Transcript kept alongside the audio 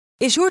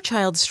Is your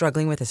child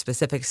struggling with a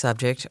specific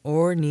subject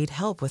or need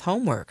help with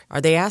homework?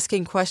 Are they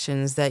asking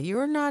questions that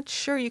you're not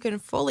sure you can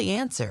fully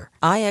answer?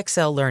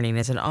 IXL Learning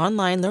is an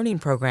online learning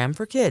program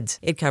for kids.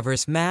 It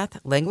covers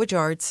math, language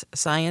arts,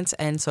 science,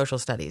 and social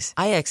studies.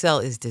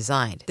 IXL is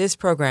designed. This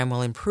program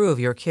will improve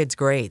your kids'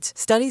 grades.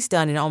 Studies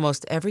done in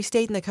almost every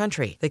state in the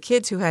country. The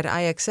kids who had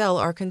IXL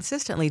are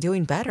consistently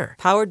doing better.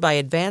 Powered by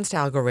advanced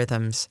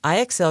algorithms,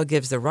 IXL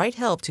gives the right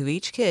help to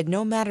each kid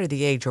no matter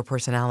the age or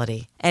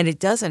personality. And it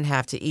doesn't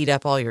have to eat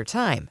up all your time.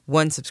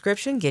 One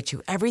subscription gets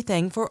you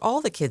everything for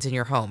all the kids in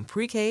your home,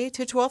 pre-K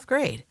to 12th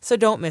grade. So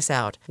don't miss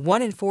out.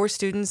 1 in 4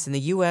 students in the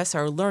U.S.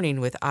 are learning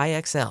with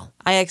IXL.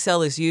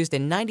 IXL is used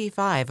in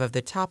 95 of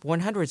the top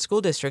 100 school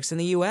districts in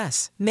the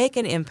U.S. Make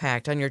an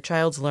impact on your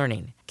child's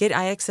learning. Get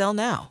IXL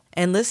now.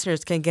 And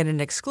listeners can get an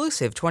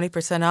exclusive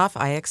 20% off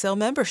IXL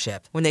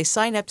membership when they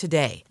sign up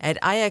today at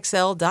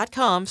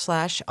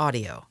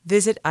IXL.com/audio.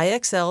 Visit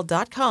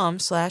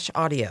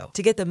IXL.com/audio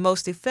to get the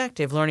most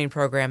effective learning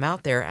program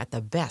out there at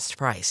the best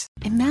price.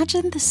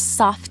 Imagine the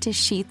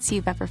softest sheets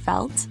you've ever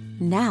felt.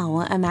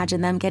 Now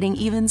imagine them getting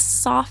even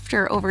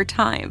softer over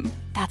time.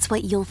 That's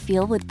what you'll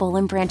feel with Boll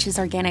 & Branch's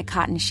organic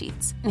cotton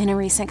sheets. In a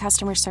recent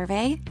customer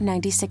survey,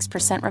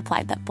 96%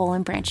 replied that Boll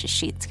 & Branch's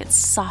sheets get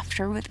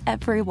softer with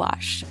every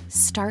wash.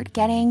 Start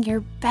getting your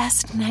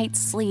best night's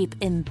sleep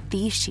in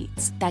these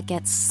sheets that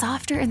get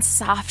softer and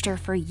softer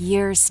for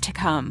years to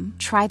come.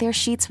 Try their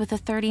sheets with a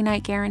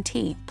 30-night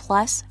guarantee,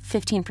 plus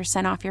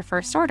 15% off your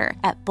first order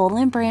at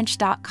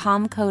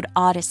bollandbranch.com code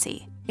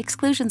Odyssey.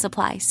 Exclusions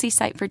apply. See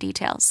site for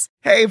details.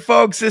 Hey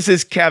folks, this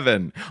is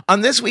Kevin.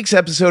 On this week's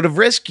episode of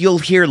Risk, you'll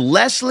hear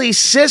Leslie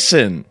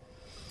Sisson.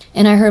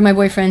 And I heard my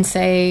boyfriend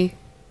say,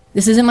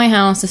 "This isn't my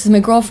house, this is my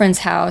girlfriend's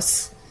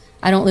house.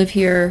 I don't live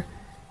here."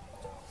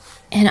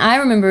 And I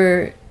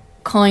remember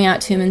calling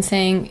out to him and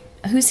saying,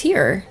 "Who's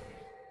here?"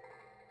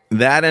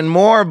 That and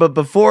more, but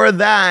before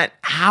that,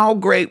 how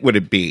great would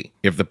it be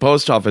if the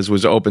post office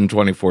was open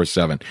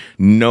 24/7?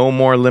 No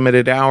more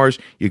limited hours.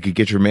 You could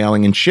get your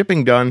mailing and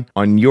shipping done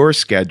on your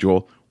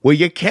schedule. Well,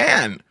 you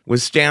can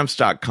with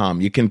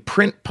Stamps.com. You can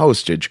print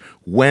postage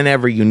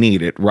whenever you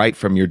need it right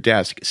from your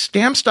desk.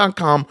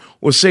 Stamps.com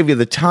will save you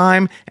the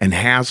time and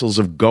hassles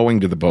of going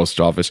to the post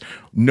office.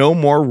 No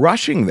more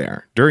rushing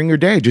there during your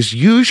day. Just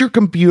use your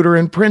computer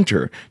and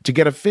printer to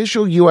get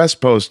official U.S.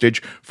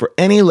 postage for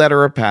any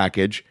letter or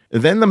package.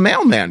 Then the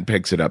mailman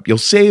picks it up. You'll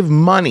save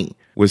money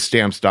with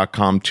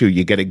Stamps.com too.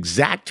 You get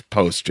exact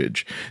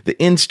postage the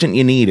instant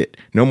you need it.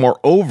 No more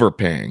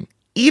overpaying.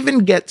 Even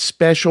get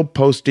special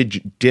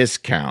postage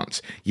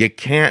discounts you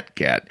can't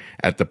get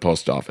at the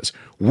post office.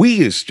 We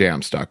use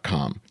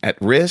Stamps.com at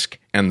Risk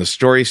and the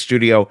Story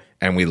Studio,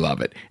 and we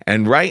love it.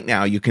 And right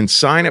now, you can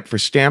sign up for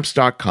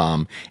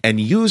Stamps.com and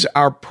use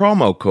our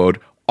promo code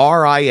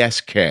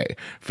RISK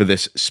for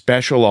this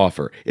special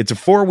offer. It's a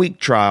 4-week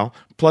trial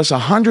plus a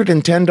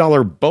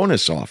 $110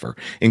 bonus offer,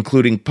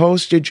 including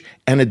postage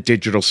and a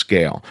digital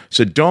scale.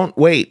 So don't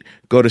wait.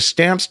 Go to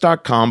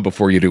Stamps.com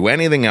before you do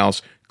anything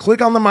else.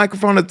 Click on the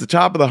microphone at the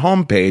top of the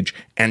homepage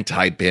and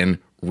type in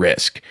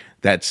Risk.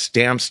 That's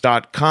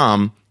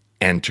Stamps.com.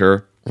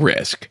 Enter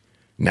Risk.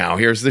 Now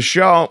here's the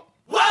show.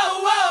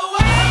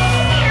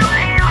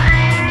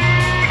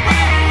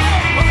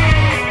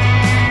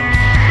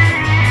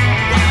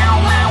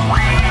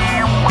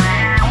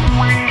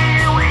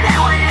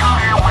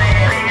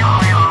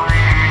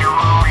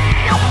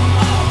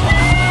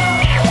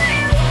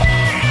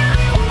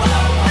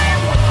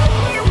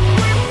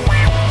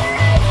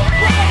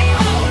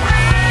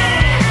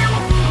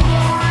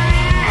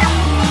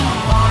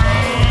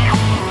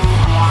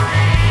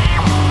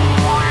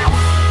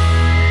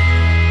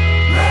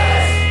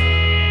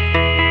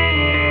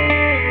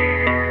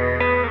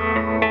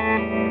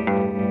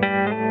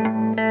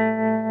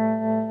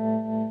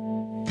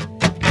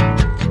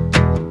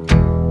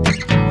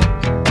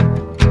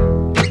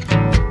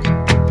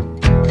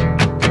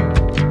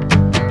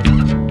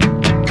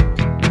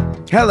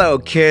 Hello,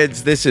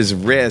 kids. This is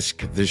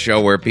Risk, the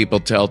show where people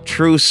tell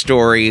true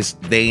stories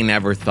they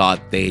never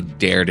thought they'd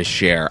dare to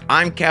share.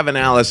 I'm Kevin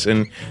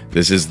Allison.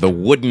 This is the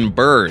Wooden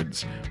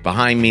Birds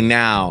behind me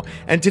now.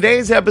 And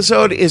today's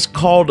episode is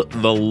called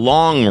The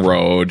Long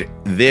Road.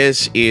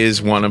 This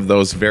is one of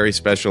those very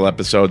special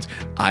episodes.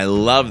 I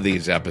love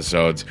these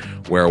episodes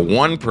where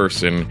one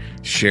person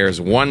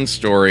shares one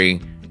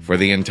story for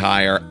the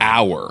entire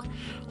hour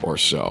or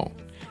so.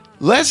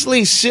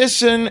 Leslie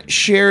Sisson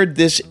shared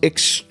this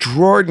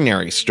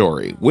extraordinary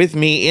story with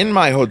me in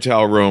my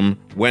hotel room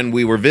when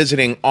we were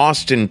visiting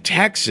Austin,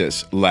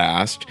 Texas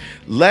last.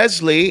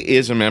 Leslie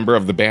is a member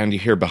of the band you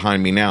hear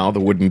behind me now, the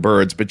Wooden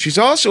Birds, but she's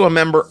also a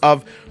member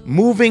of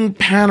Moving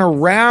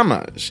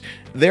Panoramas.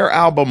 Their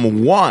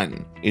album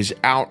One is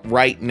out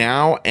right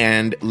now,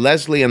 and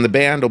Leslie and the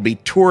band will be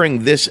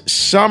touring this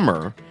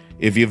summer.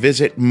 If you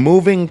visit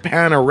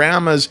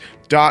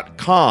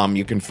movingpanoramas.com,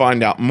 you can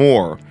find out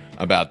more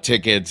about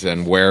tickets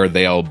and where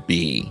they'll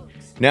be.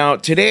 Now,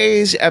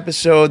 today's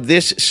episode,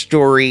 this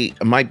story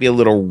might be a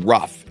little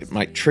rough. It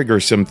might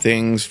trigger some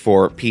things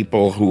for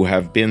people who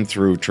have been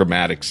through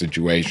traumatic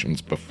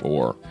situations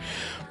before.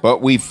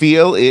 But we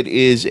feel it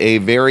is a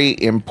very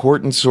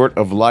important sort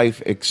of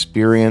life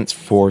experience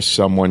for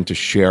someone to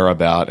share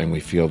about, and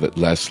we feel that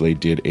Leslie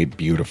did a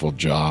beautiful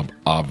job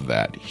of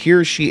that.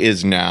 Here she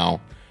is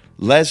now,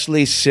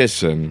 Leslie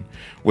Sisson,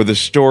 with a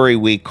story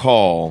we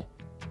call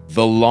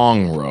The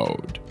Long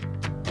Road.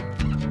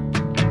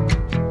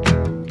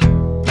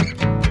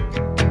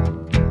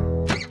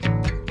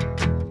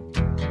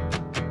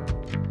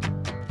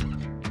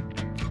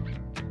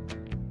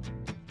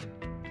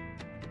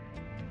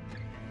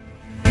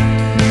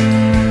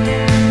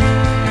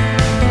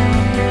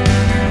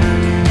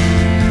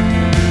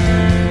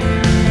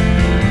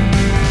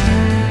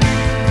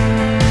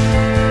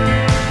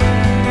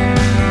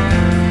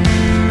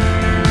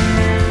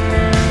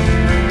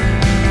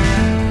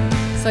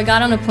 I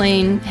got on a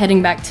plane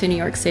heading back to New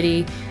York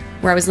City,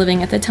 where I was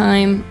living at the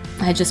time.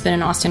 I had just been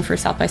in Austin for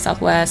South by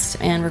Southwest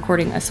and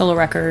recording a solo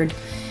record.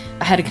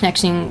 I had a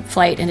connecting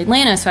flight in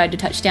Atlanta, so I had to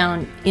touch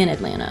down in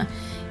Atlanta.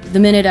 The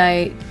minute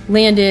I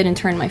landed and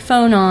turned my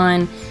phone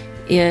on,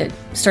 it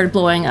started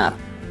blowing up.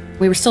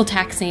 We were still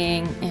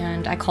taxiing,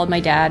 and I called my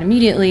dad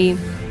immediately,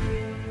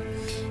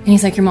 and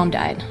he's like, "Your mom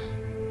died."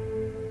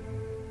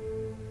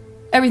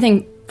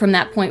 Everything from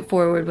that point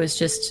forward was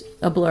just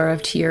a blur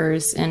of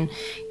tears and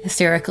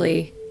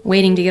hysterically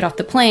waiting to get off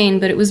the plane,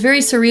 but it was very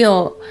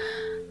surreal.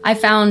 I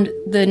found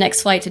the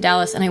next flight to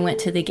Dallas and I went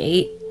to the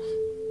gate.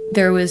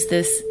 There was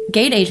this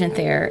gate agent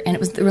there, and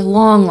there was a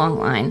long, long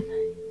line.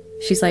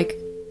 She's like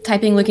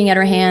typing, looking at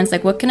her hands,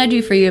 like, "What can I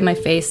do for you?" And my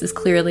face is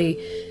clearly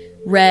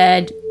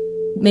red,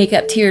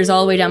 makeup, tears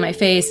all the way down my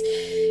face.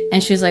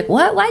 And she was like,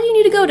 "What? Why do you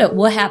need to go to?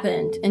 What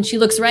happened?" And she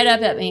looks right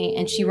up at me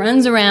and she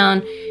runs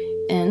around,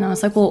 and I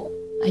was like, "Well,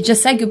 I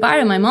just said goodbye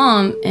to my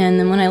mom, and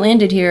then when I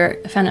landed here,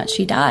 I found out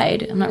she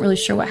died. I'm not really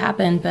sure what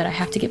happened, but I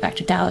have to get back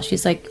to Dallas."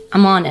 She's like,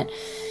 "I'm on it."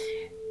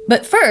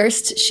 But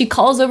first, she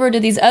calls over to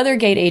these other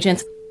gate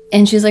agents,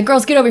 and she's like,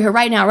 "Girls, get over here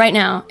right now, right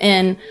now."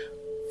 And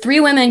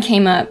 3 women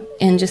came up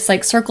and just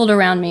like circled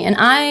around me. And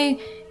I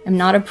am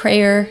not a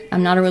prayer.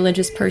 I'm not a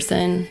religious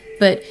person,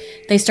 but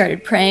they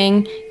started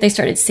praying. They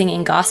started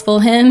singing gospel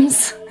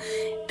hymns.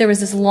 There was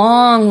this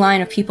long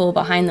line of people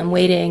behind them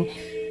waiting.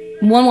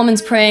 One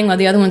woman's praying while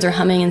the other ones are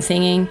humming and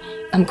singing.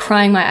 I'm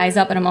crying my eyes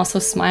out, but I'm also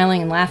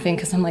smiling and laughing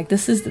because I'm like,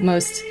 this is the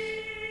most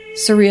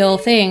surreal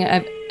thing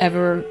I've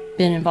ever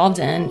been involved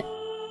in.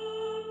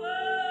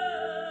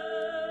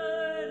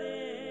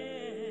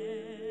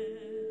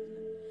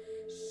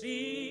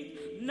 Seek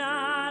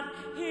not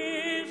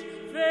his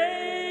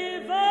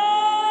favor.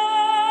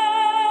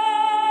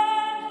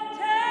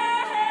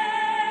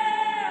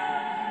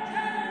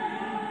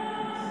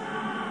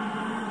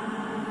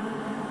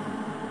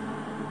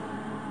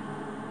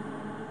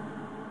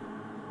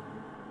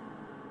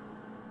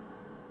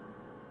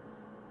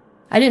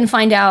 I didn't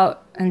find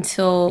out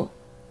until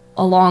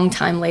a long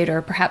time later,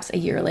 perhaps a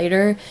year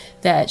later,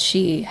 that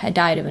she had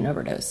died of an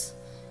overdose.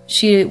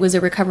 She was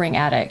a recovering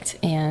addict,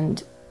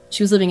 and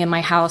she was living in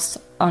my house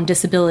on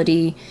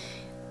disability,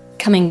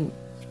 coming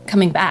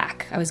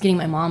back. I was getting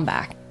my mom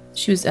back.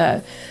 She was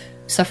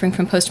suffering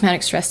from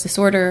post-traumatic stress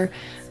disorder,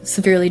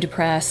 severely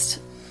depressed,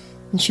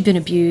 and she'd been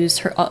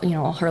abused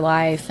all her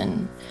life,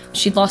 and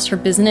she'd lost her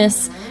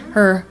business,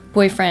 her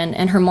boyfriend,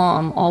 and her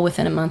mom all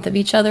within a month of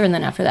each other, and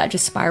then after that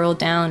just spiraled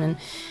down. And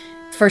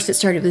first it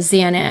started with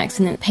Xanax,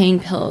 and then pain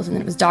pills, and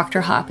then it was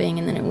doctor hopping,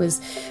 and then it was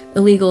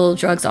illegal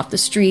drugs off the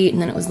street, and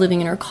then it was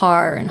living in her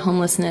car and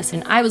homelessness.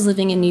 And I was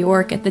living in New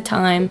York at the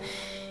time.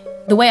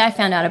 The way I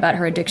found out about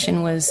her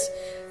addiction was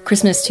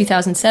Christmas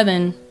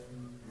 2007.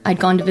 I'd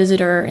gone to visit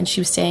her, and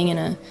she was staying in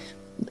a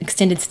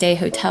extended stay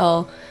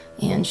hotel,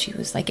 and she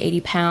was like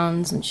 80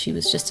 pounds, and she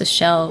was just a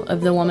shell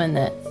of the woman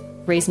that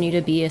raised me to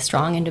be a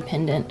strong,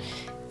 independent,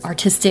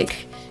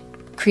 artistic,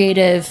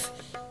 creative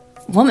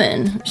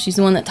woman. She's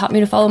the one that taught me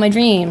to follow my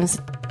dreams.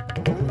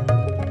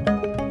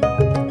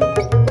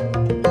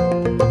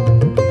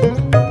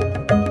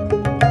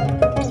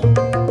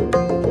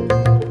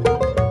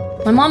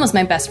 My mom was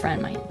my best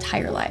friend my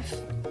entire life.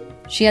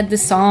 She had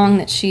this song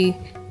that she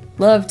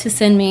loved to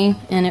send me,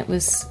 and it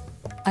was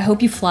 "I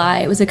Hope You Fly."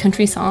 It was a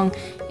country song,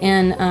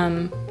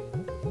 and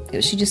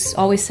she just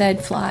always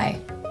said, "Fly."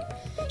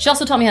 She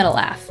also taught me how to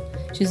laugh.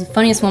 She's the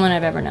funniest woman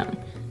I've ever known.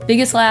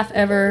 Biggest laugh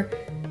ever.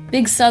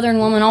 Big Southern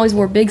woman, always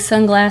wore big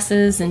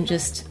sunglasses and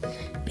just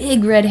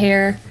big red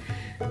hair.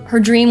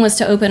 Her dream was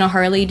to open a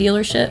Harley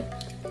dealership.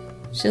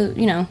 So,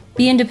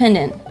 be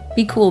independent,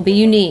 be cool, be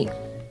unique,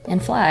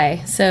 and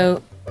fly.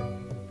 So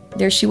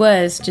there she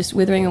was, just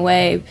withering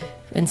away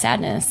in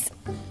sadness.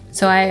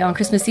 So on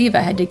Christmas Eve, I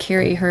had to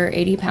carry her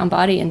 80-pound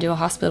body into a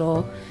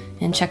hospital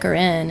and check her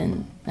in.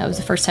 And that was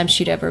the first time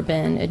she'd ever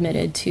been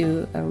admitted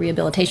to a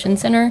rehabilitation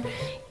center.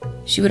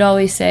 She would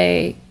always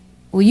say,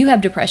 "Well, you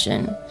have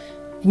depression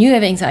and you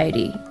have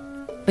anxiety,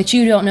 but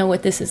you don't know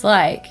what this is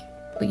like.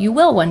 But you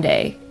will one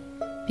day,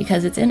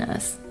 because it's in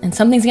us. And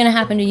something's going to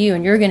happen to you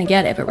and you're going to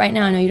get it. But right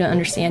now I know you don't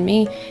understand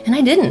me." And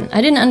I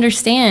didn't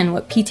understand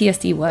what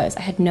PTSD was.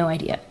 I had no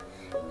idea.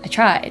 I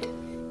tried.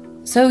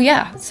 So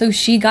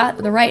she got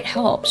the right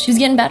help. She was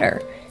getting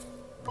better.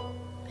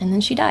 And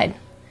then she died.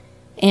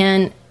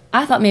 And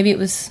I thought maybe it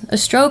was a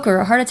stroke or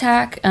a heart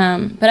attack,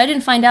 but I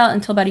didn't find out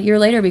until about a year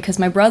later because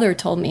my brother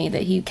told me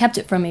that he kept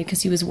it from me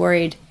because he was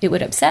worried it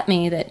would upset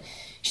me that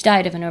she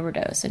died of an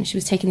overdose, and she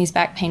was taking these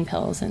back pain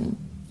pills, and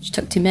she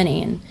took too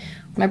many. And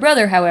my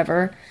brother,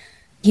 however,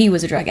 he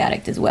was a drug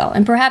addict as well,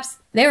 and perhaps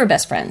they were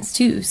best friends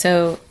too.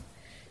 So,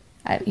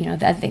 I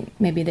think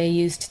maybe they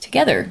used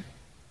together.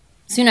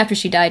 Soon after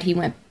she died, he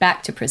went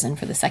back to prison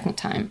for the second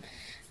time,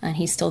 and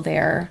he's still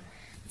there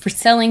for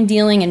selling,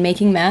 dealing, and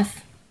making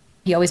meth.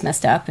 He always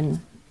messed up and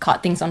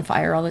caught things on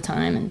fire all the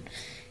time, and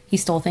he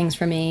stole things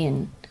from me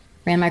and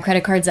ran my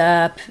credit cards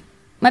up.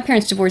 My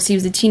parents divorced. He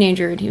was a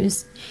teenager, and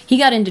he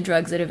got into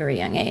drugs at a very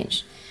young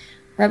age.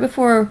 Right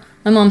before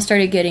my mom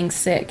started getting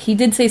sick, he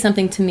did say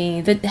something to me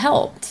that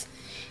helped.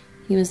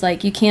 He was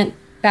like, you can't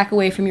back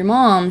away from your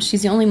mom.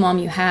 She's the only mom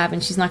you have,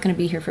 and she's not going to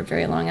be here for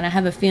very long, and I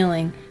have a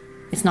feeling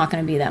it's not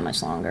going to be that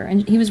much longer.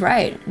 And he was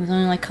right. It was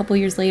only like a couple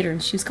years later,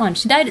 and she was gone.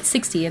 She died at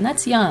 60, and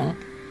that's young.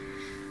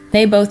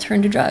 They both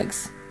turned to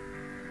drugs.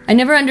 I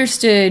never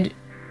understood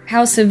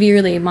how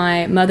severely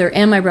my mother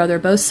and my brother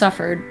both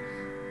suffered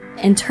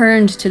and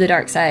turned to the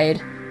dark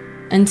side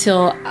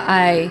until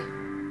I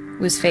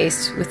was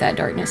faced with that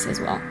darkness as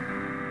well.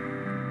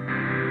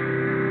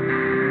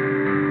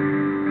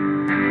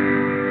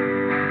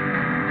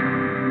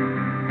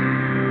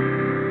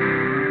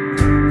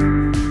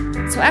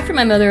 So after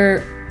my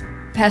mother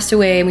passed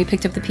away and we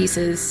picked up the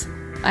pieces,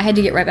 I had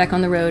to get right back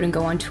on the road and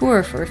go on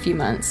tour for a few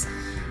months.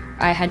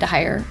 I had to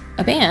hire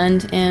a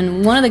band,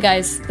 and one of the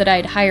guys that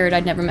I'd hired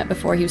I'd never met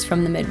before. He was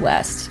from the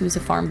Midwest. He was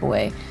a farm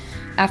boy.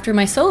 After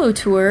my solo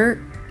tour,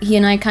 he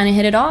and I kind of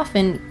hit it off,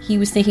 and he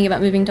was thinking about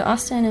moving to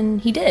Austin,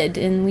 and he did,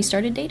 and we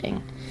started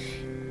dating.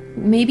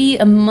 Maybe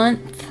a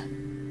month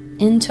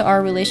into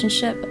our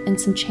relationship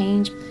and some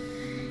change,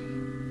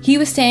 he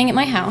was staying at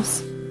my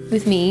house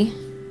with me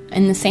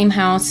in the same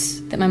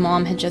house that my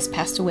mom had just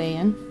passed away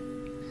in.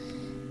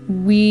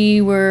 We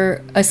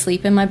were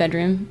asleep in my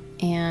bedroom,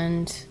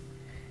 and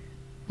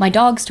my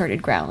dog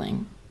started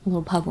growling, a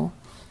little puggle.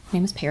 Her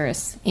name is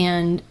Paris,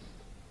 and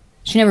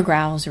she never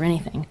growls or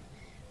anything.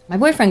 My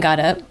boyfriend got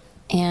up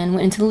and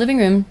went into the living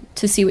room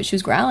to see what she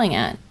was growling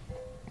at.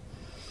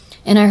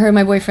 And I heard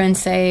my boyfriend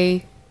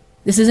say,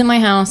 "This isn't my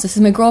house, this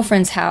is my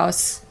girlfriend's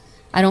house.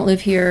 I don't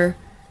live here."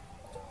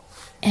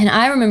 And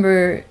I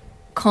remember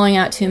calling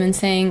out to him and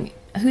saying,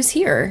 "Who's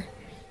here?"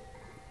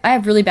 I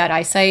have really bad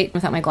eyesight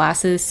without my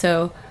glasses,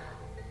 so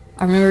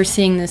I remember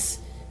seeing this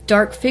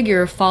dark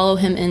figure follow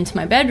him into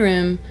my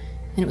bedroom,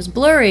 and it was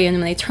blurry, and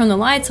then when they turned the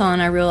lights on,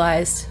 I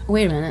realized,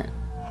 wait a minute,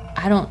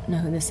 I don't know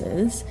who this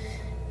is.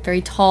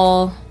 Very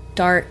tall,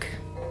 dark,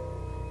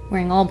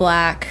 wearing all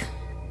black.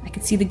 I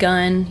could see the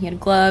gun. He had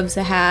gloves,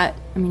 a hat.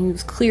 I mean, he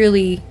was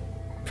clearly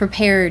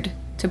prepared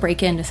to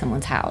break into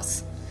someone's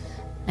house.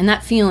 And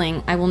that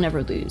feeling, I will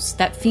never lose.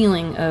 That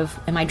feeling of,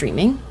 am I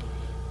dreaming?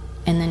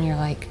 And then you're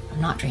like,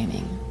 I'm not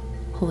dreaming.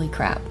 Holy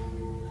crap.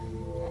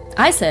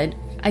 I said,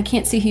 I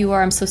can't see who you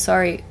are. I'm so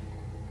sorry.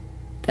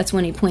 That's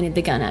when he pointed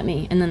the gun at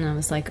me. And then I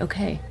was like,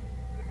 okay,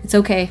 it's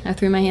okay. I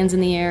threw my hands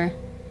in the air.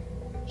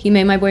 He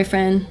made my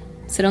boyfriend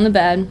sit on the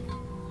bed.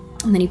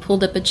 And then he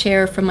pulled up a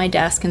chair from my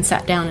desk and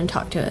sat down and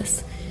talked to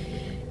us.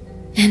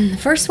 And the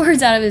first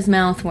words out of his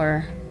mouth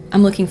were,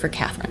 I'm looking for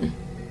Catherine.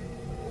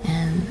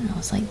 And I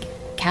was like,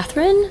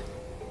 Catherine?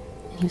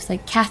 And he was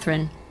like,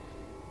 Catherine.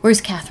 Where's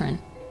Catherine?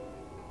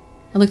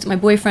 I looked at my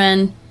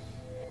boyfriend.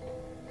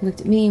 He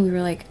looked at me, and we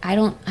were like, I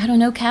don't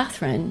know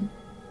Catherine.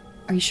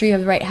 Are you sure you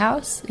have the right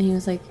house? And he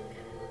was like,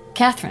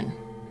 Catherine.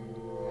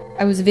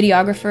 I was a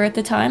videographer at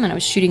the time, and I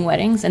was shooting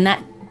weddings, and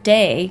that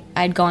day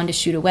I'd gone to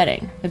shoot a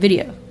wedding, a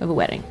video of a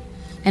wedding.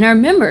 And I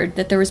remembered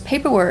that there was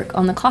paperwork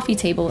on the coffee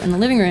table in the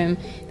living room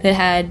that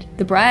had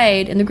the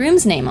bride and the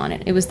groom's name on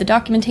it. It was the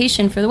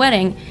documentation for the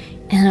wedding.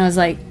 And I was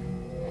like,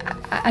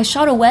 I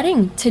shot a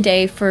wedding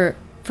today for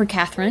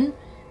Catherine.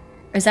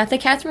 Is that the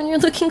Catherine you're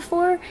looking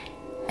for?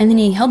 And then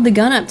he held the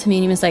gun up to me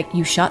and he was like,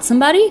 you shot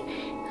somebody?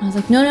 And I was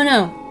like,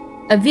 no.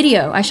 A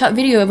video. I shot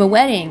video of a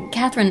wedding.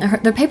 Catherine,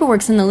 the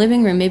paperwork's in the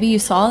living room. Maybe you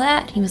saw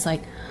that? He was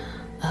like,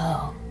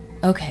 oh,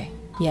 okay,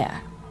 yeah.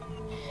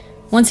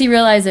 Once he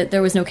realized that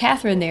there was no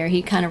Catherine there,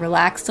 he kind of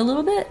relaxed a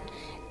little bit.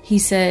 He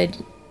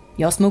said,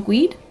 y'all smoke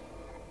weed?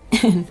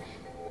 And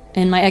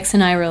my ex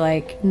and I were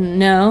like,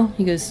 no.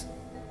 He goes,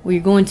 well,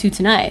 you're going to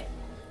tonight.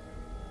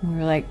 And we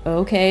were like,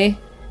 okay.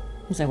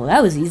 He's like, well,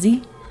 that was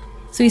easy.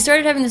 So he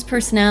started having this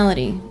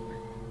personality.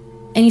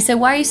 And he said,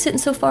 why are you sitting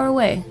so far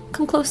away?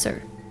 Come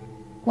closer.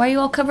 Why are you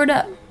all covered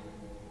up?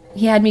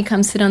 He had me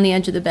come sit on the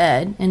edge of the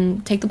bed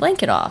and take the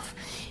blanket off.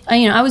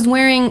 I was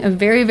wearing a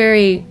very,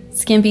 very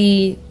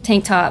skimpy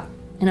tank top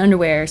and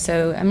underwear.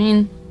 So,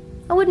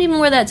 I wouldn't even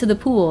wear that to the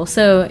pool.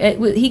 So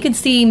he could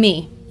see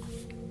me.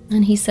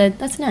 And he said,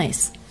 that's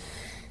nice.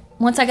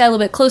 Once I got a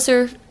little bit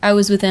closer, I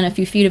was within a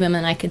few feet of him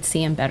and I could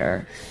see him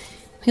better.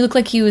 He looked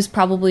like he was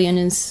probably in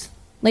his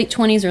late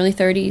 20s, early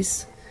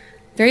 30s.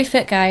 Very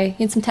fit guy.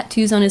 He had some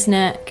tattoos on his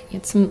neck. He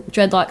had some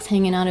dreadlocks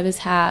hanging out of his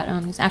hat.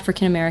 He was an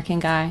African-American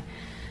guy.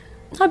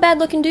 Not a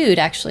bad-looking dude,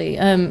 actually.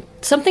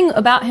 Something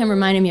about him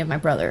reminded me of my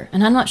brother,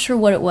 and I'm not sure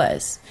what it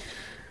was.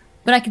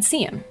 but I could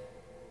see him.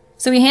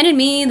 So he handed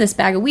me this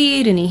bag of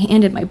weed, and he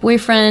handed my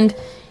boyfriend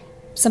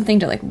something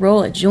to like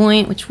roll a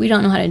joint, which we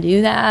don't know how to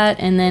do that.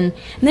 And then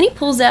he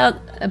pulls out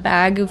a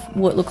bag of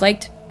what looked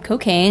like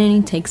cocaine, and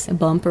he takes a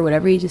bump or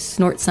whatever. He just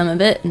snorts some of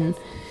it. And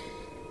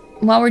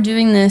while we're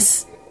doing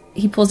this,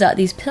 he pulls out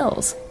these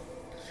pills.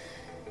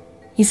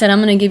 He said, I'm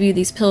going to give you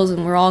these pills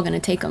and we're all going to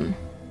take them.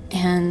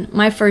 And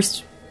my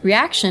first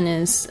reaction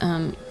is,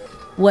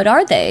 what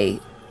are they?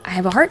 I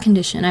have a heart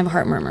condition. I have a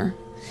heart murmur.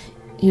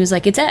 He was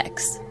like, it's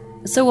X.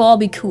 So we'll all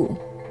be cool.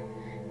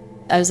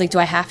 I was like, do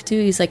I have to?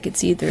 He's like,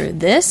 it's either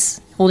this,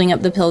 holding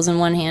up the pills in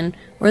one hand,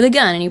 or the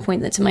gun, and he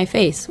pointed it to my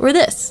face, or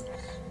this,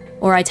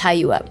 or I tie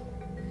you up.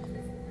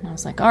 And I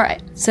was like, all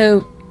right.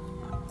 So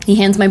he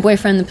hands my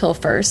boyfriend the pill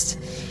first.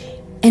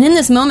 And in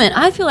this moment,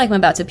 I feel like I'm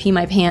about to pee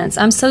my pants.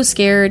 I'm so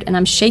scared, and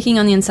I'm shaking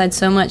on the inside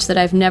so much that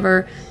I've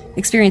never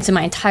experienced in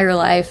my entire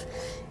life.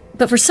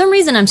 But for some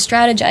reason, I'm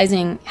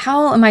strategizing,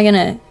 how am I going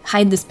to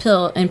hide this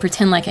pill and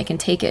pretend like I can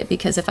take it?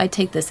 Because if I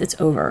take this, it's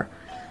over.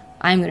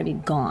 I'm going to be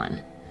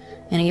gone.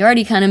 And he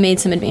already kind of made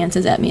some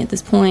advances at me at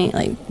this point,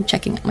 like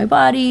checking out my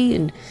body.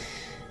 And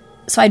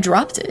so I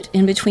dropped it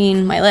in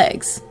between my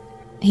legs.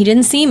 He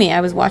didn't see me.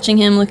 I was watching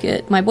him look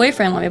at my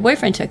boyfriend while my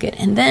boyfriend took it.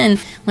 And then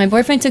my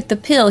boyfriend took the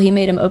pill. He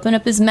made him open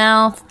up his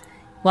mouth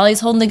while he's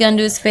holding the gun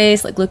to his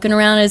face, like looking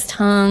around at his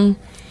tongue.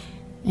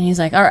 And he's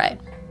like, all right.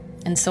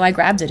 And so I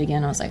grabbed it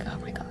again. I was like, oh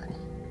my God.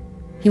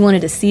 He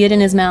wanted to see it in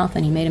his mouth,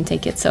 and he made him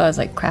take it. So I was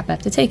like, crap, I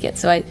have to take it.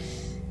 So I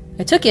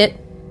took it.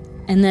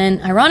 And then,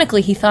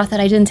 ironically, he thought that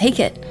I didn't take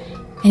it.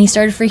 And he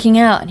started freaking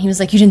out. And he was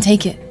like, you didn't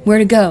take it.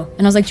 Where'd it go?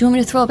 And I was like, do you want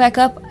me to throw it back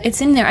up?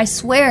 It's in there, I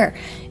swear.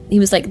 He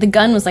was like, the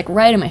gun was like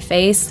right in my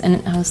face.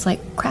 And I was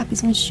like, crap,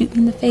 he's going to shoot me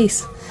in the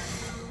face.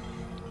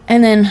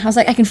 And then I was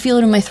like, I can feel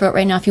it in my throat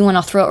right now. If you want,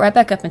 I'll throw it right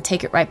back up and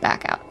take it right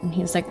back out. And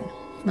he was like,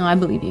 no, I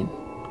believe you.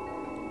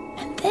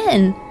 And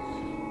then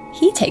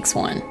he takes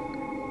one.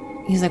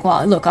 He's like,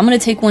 well, look, I'm going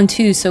to take one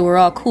too, so we're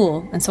all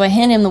cool. And so I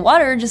hand him the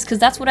water just because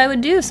that's what I would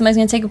do. If somebody's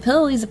going to take a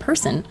pill, he's a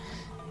person.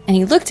 And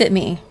he looked at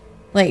me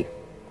like,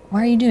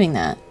 why are you doing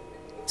that?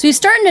 So he's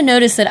starting to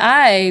notice that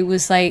I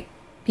was like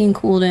being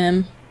cool to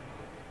him.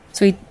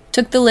 So he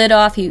took the lid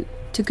off, he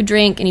took a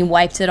drink, and he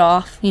wiped it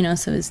off, you know,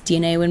 so his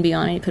DNA wouldn't be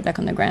on it. He put it back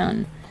on the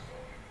ground.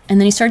 And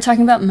then he started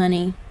talking about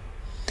money.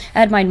 I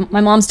had my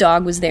mom's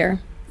dog was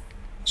there.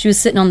 She was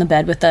sitting on the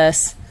bed with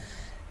us.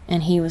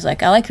 And he was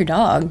like, I like your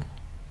dog.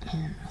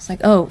 And I was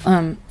like,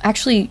 oh,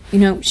 actually, you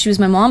know, she was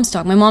my mom's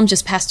dog. My mom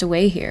just passed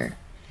away here.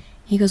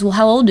 He goes, well,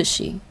 how old is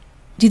she?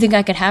 Do you think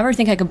I could have her?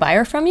 Think I could buy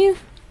her from you?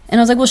 And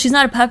I was like, well, she's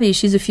not a puppy.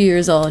 She's a few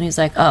years old. And he's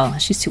like, oh,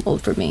 she's too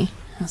old for me.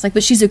 I was like,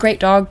 but she's a great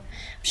dog.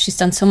 She's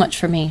done so much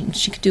for me, and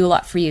she could do a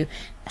lot for you.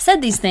 I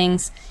said these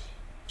things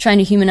trying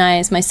to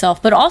humanize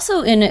myself, but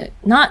also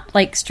not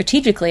like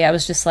strategically. I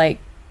was just like,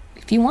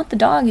 if you want the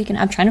dog, you can.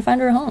 I'm trying to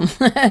find her a home.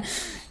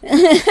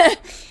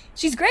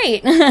 She's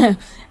great.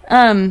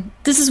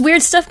 This is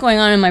weird stuff going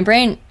on in my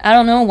brain. I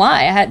don't know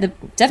why. I had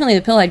definitely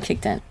the pill had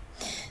kicked in.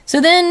 So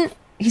then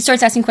he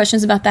starts asking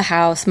questions about the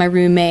house, my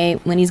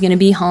roommate, when he's going to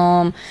be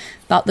home,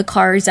 about the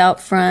cars out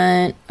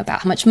front,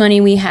 about how much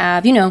money we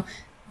have, you know,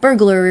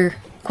 burglar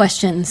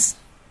questions.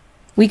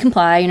 We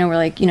comply, you know, we're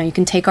like, you know, you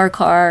can take our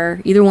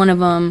car, either one of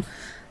them.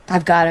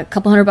 I've got a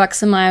couple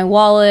 $100 in my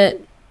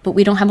wallet, but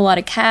we don't have a lot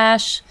of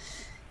cash.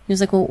 He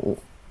was like, well,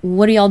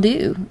 what do y'all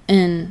do?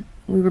 And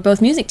we were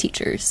both music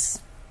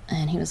teachers.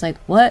 And he was like,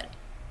 what?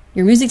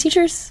 You're music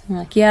teachers? And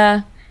we're like,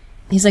 yeah.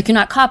 He's like, you're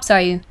not cops,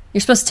 are you?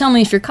 You're supposed to tell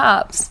me if you're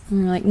cops.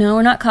 And we're like, no,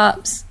 we're not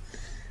cops.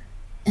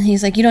 And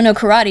he's like, you don't know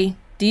karate,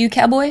 do you,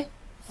 cowboy?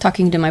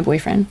 Talking to my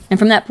boyfriend. And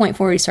from that point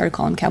forward, he started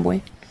calling him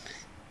cowboy.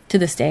 To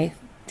this day,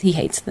 he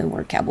hates the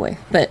word cowboy.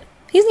 But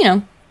he's, you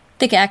know,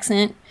 thick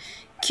accent,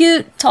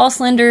 cute, tall,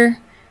 slender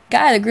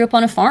guy that grew up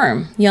on a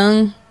farm.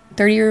 Young,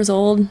 30 years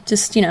old,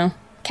 just, you know,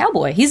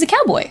 cowboy. He's a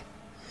cowboy.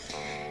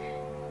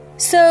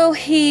 So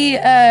he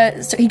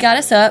got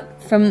us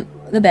up from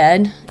the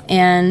bed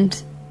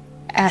and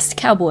asked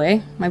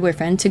Cowboy, my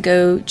boyfriend, to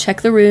go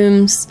check the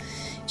rooms,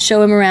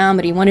 show him around,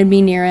 but he wanted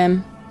me near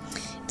him.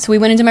 So we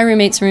went into my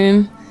roommate's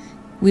room.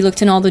 We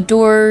looked in all the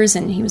doors,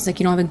 and he was like,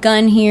 you don't have a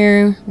gun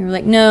here? We were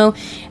like, no.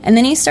 And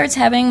then he starts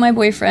having my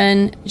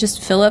boyfriend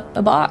just fill up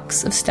a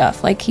box of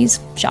stuff, like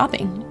he's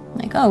shopping.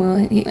 Like, oh, well,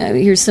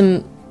 here's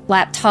some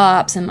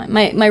laptops. And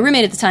my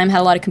roommate at the time had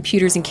a lot of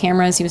computers and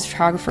cameras. He was a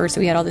photographer, so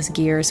we had all this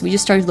gear. So we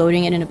just started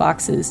loading it into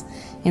boxes,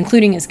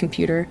 including his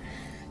computer.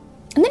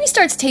 And then he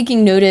starts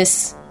taking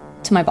notice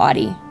to my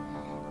body.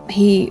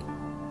 He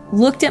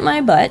looked at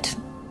my butt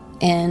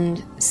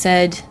and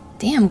said,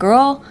 damn,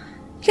 girl,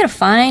 you got a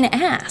fine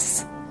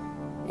ass.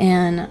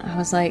 And I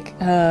was like,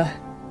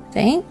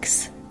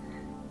 thanks.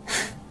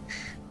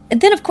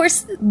 And then, of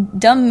course,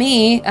 dumb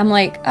me, I'm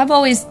like, I've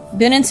always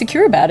been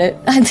insecure about it.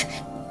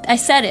 I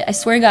said it. I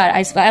swear to God.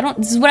 I don't.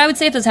 This is what I would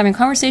say if I was having a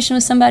conversation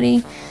with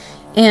somebody.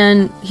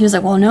 And he was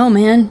like, well, no,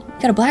 man. You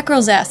got a black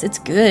girl's ass. It's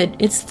good.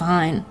 It's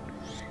fine.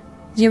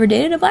 Have you ever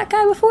dated a black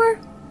guy before?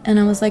 And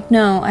I was like,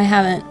 no, I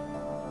haven't.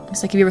 I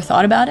was like, have you ever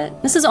thought about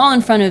it? This is all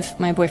in front of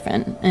my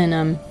boyfriend.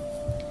 And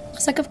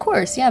was like, of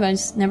course, yeah, but I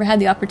just never had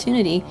the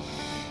opportunity.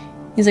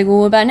 He's like, well,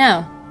 what about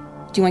now?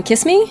 Do you want to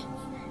kiss me?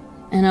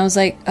 And I was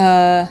like,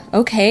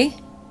 okay.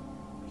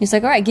 He's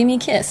like, all right, give me a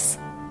kiss.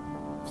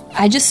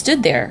 I just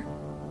stood there.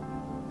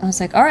 I was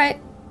like, all right,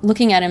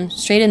 looking at him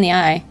straight in the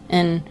eye.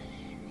 And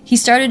he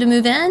started to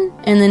move in,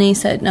 and then he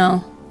said,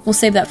 no, we'll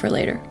save that for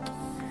later.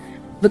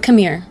 But come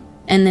here.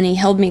 And then he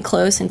held me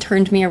close and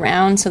turned me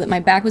around so that my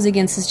back was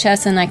against his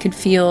chest and I could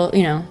feel,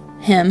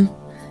 him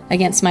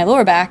against my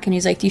lower back. And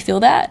he's like, do you feel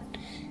that?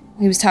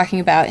 He was talking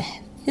about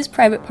his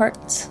private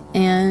parts.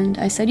 And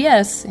I said,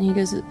 yes. And he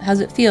goes, how's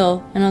it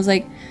feel? And I was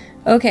like,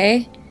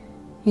 okay.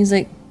 He's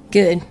like,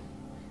 good.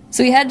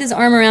 So he had his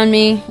arm around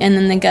me and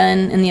then the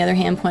gun in the other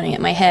hand pointing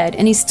at my head.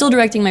 And he's still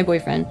directing my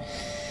boyfriend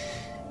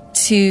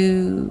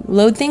to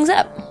load things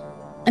up.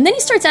 And then he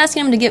starts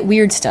asking him to get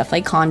weird stuff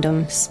like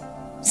condoms,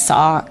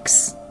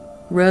 socks,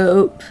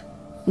 rope,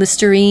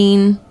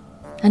 Listerine,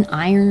 an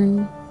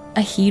iron,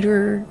 a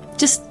heater,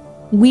 just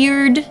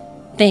weird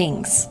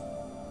things.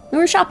 We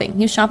were shopping.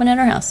 He was shopping at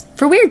our house.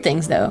 For weird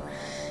things, though.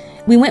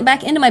 We went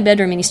back into my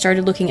bedroom and he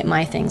started looking at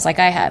my things. Like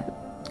I had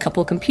a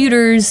couple of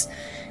computers,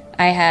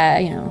 I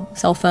had,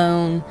 cell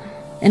phone,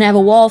 and I have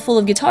a wall full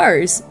of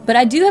guitars. But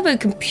I do have a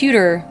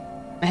computer.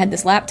 I had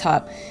this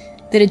laptop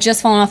that had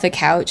just fallen off the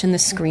couch and the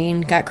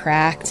screen got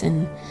cracked.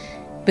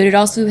 But it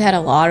also had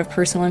a lot of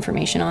personal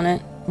information on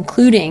it,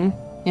 including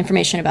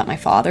information about my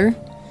father.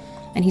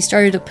 And he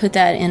started to put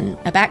that in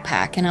a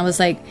backpack. And I was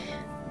like,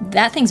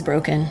 that thing's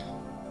broken.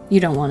 You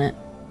don't want it.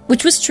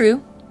 Which was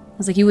true. I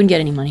was like, you wouldn't get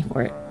any money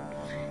for it.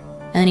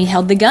 And he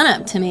held the gun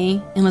up to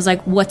me and was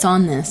like, what's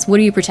on this? What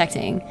are you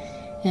protecting?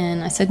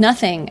 And I said,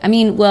 nothing. I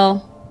mean,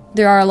 well,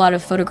 there are a lot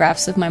of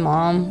photographs of my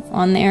mom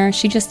on there.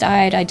 She just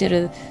died. I did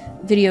a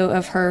video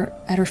of her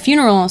at her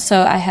funeral,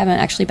 so I haven't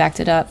actually backed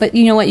it up. But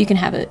you know what? You can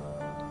have it.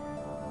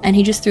 And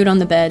he just threw it on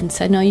the bed and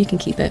said, no, you can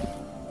keep it.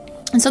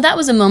 And so that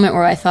was a moment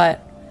where I thought,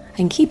 I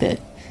can keep it.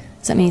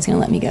 Does that mean he's going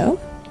to let me go?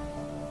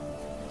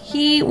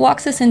 He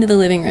walks us into the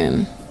living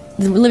room.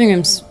 The living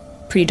room's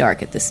pretty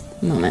dark at this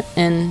moment.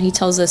 And he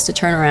tells us to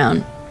turn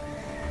around,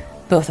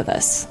 both of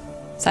us,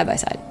 side by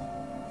side.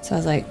 So I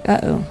was like,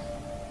 uh-oh.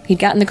 He'd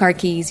gotten the car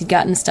keys. He'd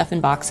gotten stuff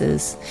in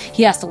boxes.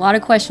 He asked a lot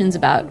of questions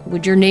about,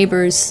 would your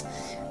neighbors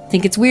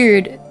think it's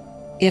weird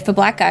if a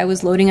black guy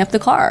was loading up the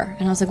car?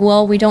 And I was like,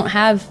 well, we don't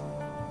have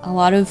a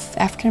lot of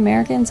African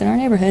Americans in our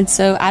neighborhood,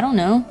 so I don't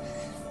know.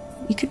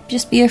 You could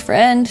just be a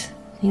friend.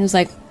 And he was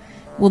like,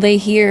 will they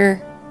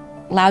hear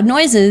loud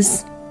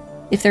noises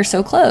if they're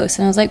so close?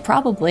 And I was like,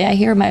 probably. I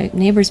hear my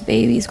neighbor's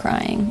babies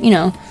crying,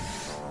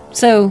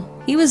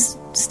 So he was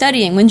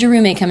studying, when's your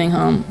roommate coming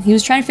home? He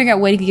was trying to figure out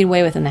what he could get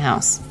away with in the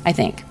house, I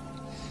think.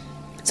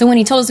 So when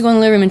he told us to go in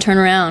the living room and turn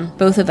around,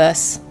 both of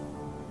us,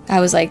 I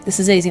was like, this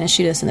is it. He's going to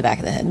shoot us in the back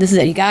of the head. This is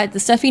it. He got the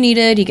stuff he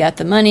needed. He got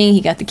the money.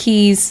 He got the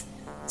keys.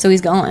 So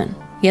he's going.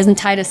 He hasn't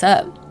tied us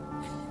up.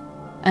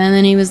 And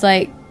then he was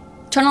like,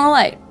 turn on the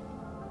light.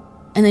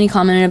 And then he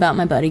commented about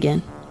my butt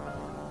again.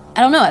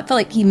 I don't know. I felt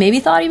like he maybe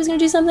thought he was going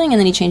to do something, and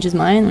then he changed his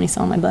mind when he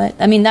saw my butt.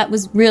 I mean, that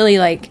was really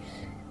like,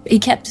 he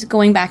kept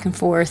going back and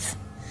forth.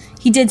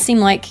 He did seem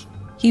like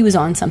he was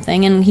on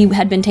something, and he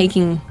had been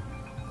taking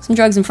some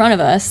drugs in front of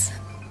us.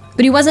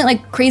 But he wasn't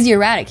like crazy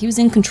erratic. He was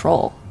in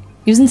control.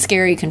 He was in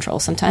scary control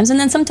sometimes, and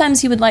then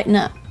sometimes he would lighten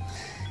up.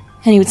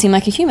 And he would seem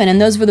like a human, and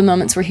those were the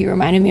moments where he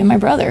reminded me of my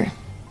brother.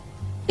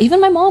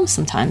 Even my mom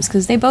sometimes,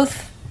 because they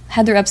both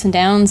had their ups and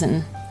downs,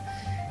 and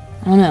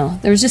I don't know.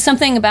 There was just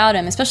something about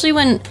him, especially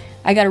when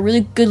I got a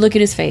really good look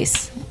at his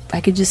face. I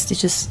don't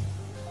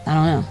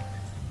know.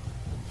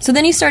 So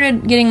then he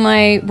started getting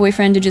my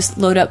boyfriend to just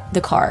load up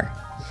the car.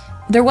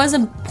 There was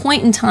a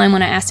point in time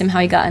when I asked him how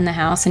he got in the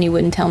house, and he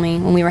wouldn't tell me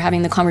when we were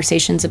having the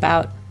conversations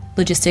about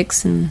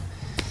logistics, and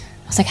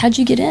I was like, how'd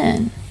you get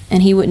in?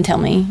 And he wouldn't tell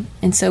me.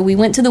 And so we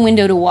went to the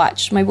window to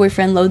watch my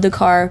boyfriend load the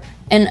car,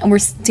 and we're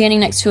standing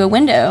next to a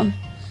window.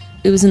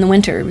 It was in the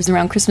winter. It was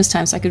around Christmas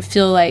time, so I could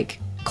feel like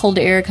cold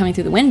air coming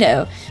through the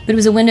window. But it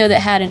was a window that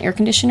had an air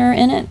conditioner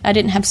in it. I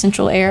didn't have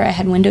central air. I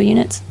had window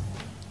units.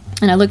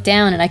 And I looked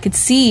down, and I could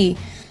see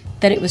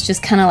that it was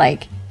just kind of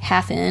like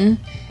half in.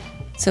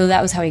 So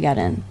that was how he got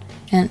in.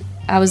 And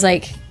I was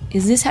like,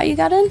 is this how you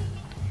got in?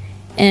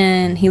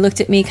 And he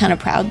looked at me kind of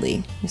proudly.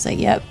 He was like,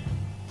 yep.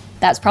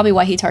 That's probably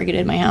why he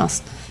targeted my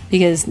house,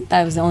 because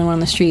I was the only one on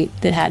the street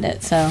that had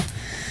it. So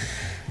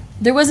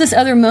there was this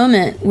other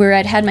moment where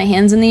I'd had my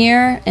hands in the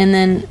air, and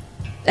then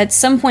at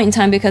some point in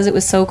time, because it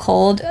was so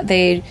cold,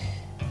 they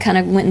kind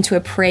of went into a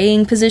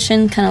praying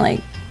position, kind of like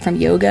from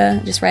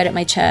yoga, just right at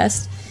my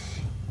chest.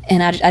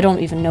 And I don't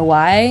even know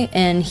why.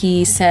 And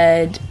he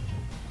said,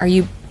 are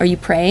you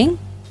praying?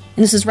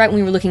 And this was right when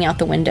we were looking out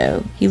the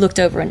window. He looked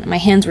over, and my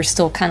hands were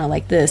still kind of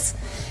like this.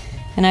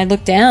 And I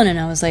looked down, and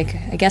I was like,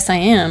 I guess I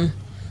am.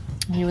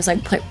 And he was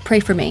like, pray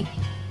for me.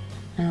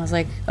 And I was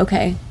like,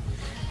 okay.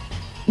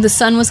 The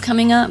sun was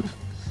coming up,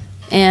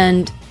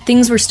 and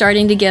things were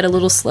starting to get a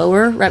little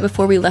slower right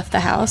before we left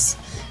the house.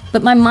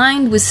 But my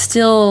mind was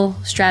still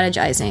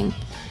strategizing,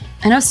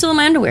 and I was still in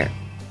my underwear.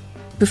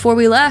 Before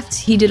we left,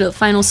 he did a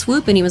final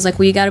swoop, and he was like,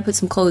 well, you got to put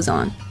some clothes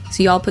on.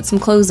 So you all put some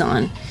clothes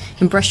on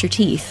and brush your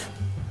teeth,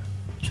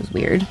 which was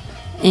weird.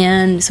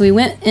 And so we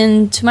went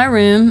into my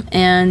room,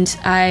 and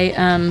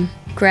I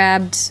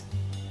grabbed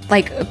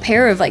like a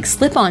pair of like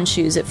slip-on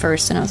shoes at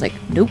first, and I was like,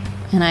 nope.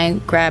 And I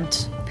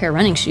grabbed a pair of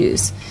running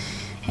shoes,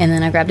 and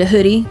then I grabbed a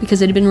hoodie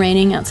because it had been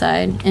raining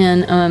outside,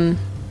 and I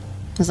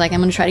was like, I'm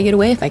gonna try to get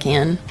away if I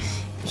can.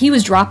 He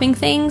was dropping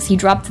things. He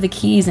dropped the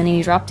keys, and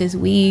he dropped his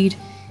weed,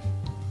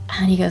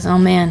 and he goes, oh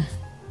man,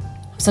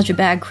 I'm such a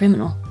bad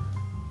criminal.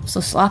 I'm so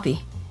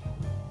sloppy.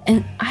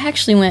 And I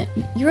actually went,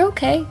 you're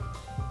okay?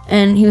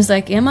 And he was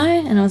like, am I?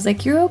 And I was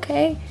like, you're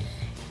okay?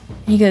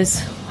 And he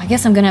goes, I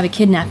guess I'm going to have a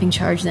kidnapping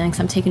charge then because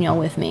I'm taking y'all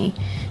with me.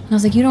 And I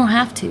was like, you don't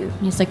have to.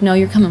 And he's like, no,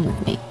 you're coming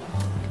with me.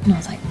 And I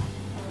was like,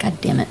 God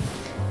damn it.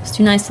 I was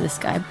too nice to this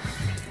guy.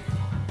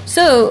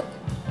 So,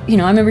 I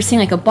remember seeing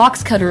like a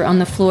box cutter on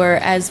the floor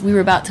as we were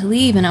about to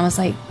leave. And I was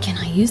like, can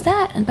I use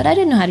that? But I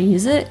didn't know how to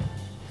use it.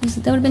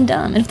 That would have been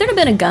dumb. And if there had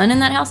been a gun in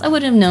that house, I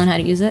wouldn't have known how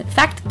to use it. In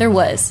fact, there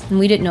was. And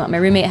we didn't know it. My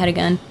roommate had a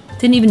gun.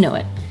 Didn't even know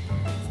it.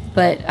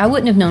 But I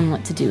wouldn't have known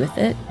what to do with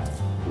it.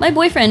 My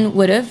boyfriend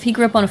would have. He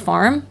grew up on a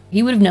farm.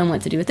 He would have known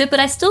what to do with it, but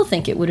I still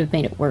think it would have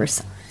made it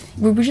worse.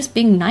 We were just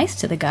being nice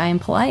to the guy and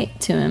polite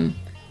to him.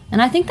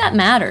 And I think that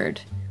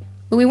mattered.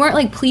 But we weren't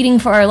like pleading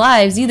for our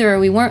lives either.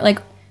 We weren't like,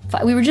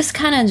 we were just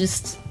kind of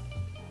just,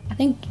 I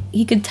think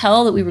he could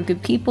tell that we were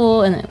good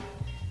people and that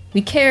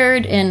we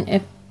cared.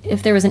 And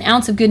if there was an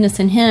ounce of goodness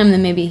in him,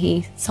 then maybe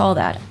he saw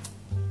that.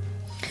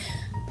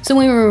 So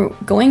when we were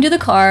going to the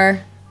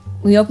car,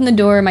 we opened the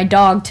door, my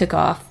dog took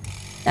off.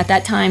 At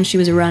that time, she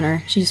was a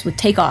runner. She just would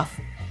take off.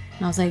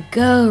 And I was like,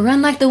 go,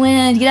 run like the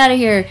wind, get out of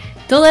here.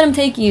 Don't let him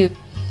take you.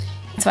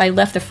 So I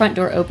left the front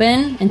door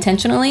open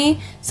intentionally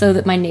so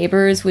that my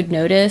neighbors would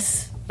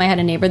notice. I had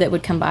a neighbor that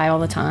would come by all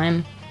the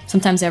time,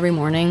 sometimes every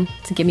morning,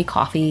 to give me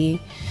coffee.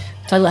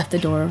 So I left the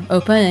door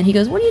open, and he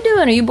goes, what are you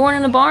doing? Are you born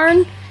in a barn?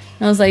 And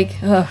I was like,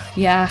 oh,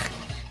 yeah.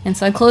 And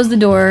so I closed the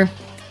door,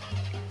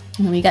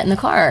 and then we got in the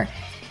car.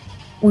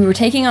 We were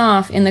taking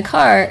off in the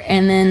car,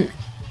 and then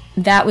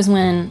that was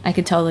when I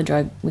could tell the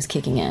drug was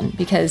kicking in,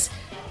 because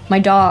my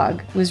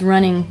dog was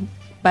running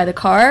by the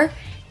car,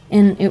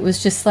 and it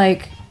was just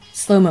like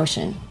slow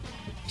motion.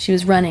 She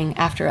was running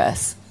after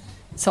us.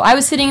 So I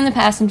was sitting in the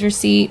passenger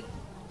seat,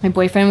 my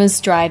boyfriend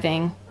was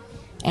driving,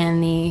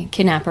 and the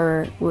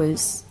kidnapper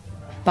was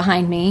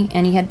behind me,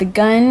 and he had the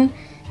gun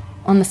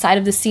on the side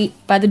of the seat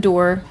by the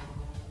door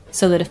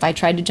so that if I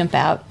tried to jump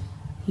out,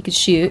 he could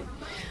shoot.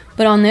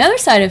 But on the other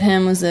side of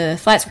him was a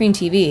flat screen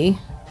TV,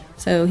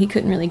 so he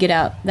couldn't really get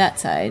out that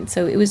side.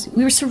 So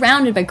we were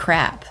surrounded by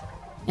crap,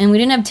 and we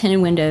didn't have tinted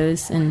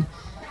windows. And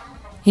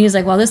he was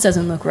like, well, this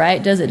doesn't look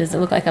right, does it? Does it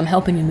look like I'm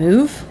helping you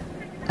move?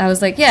 I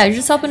was like, yeah, you're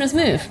just helping us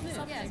move.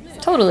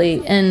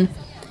 Totally. And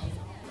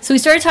so we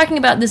started talking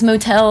about this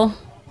motel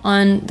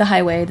on the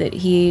highway that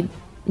he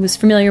was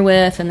familiar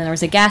with, and then there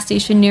was a gas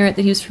station near it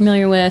that he was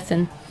familiar with,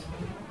 and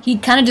he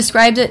kind of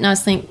described it, and I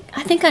was thinking,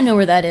 I think I know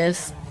where that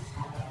is.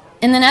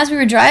 And then as we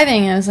were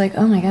driving, I was like,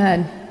 oh my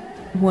God,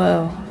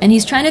 whoa. And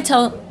he's trying to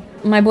tell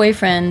my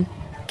boyfriend,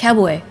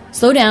 cowboy,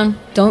 slow down,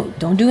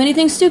 don't do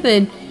anything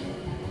stupid.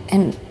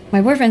 And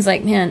my boyfriend's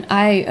like, man,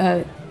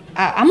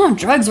 I'm on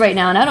drugs right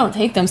now, and I don't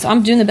take them, so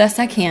I'm doing the best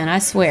I can, I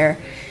swear.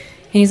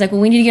 And he's like,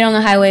 well, we need to get on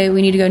the highway,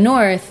 we need to go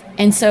north.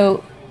 And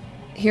so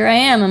here I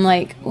am, I'm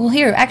like, well,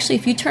 here, actually,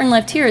 if you turn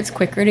left here, it's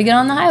quicker to get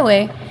on the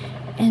highway.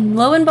 And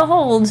lo and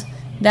behold,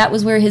 that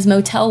was where his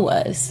motel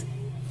was.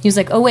 He was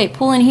like, oh, wait,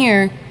 pull in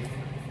here.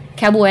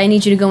 Cowboy, I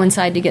need you to go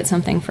inside to get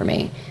something for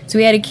me. So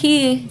we had a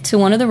key to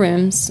one of the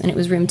rooms, and it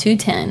was room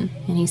 210.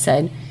 And he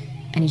said,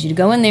 I need you to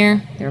go in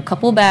there. There are a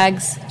couple of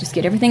bags. Just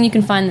get everything you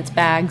can find that's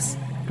bags.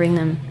 Bring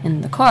them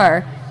in the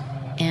car.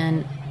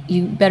 And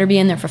you better be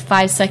in there for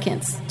 5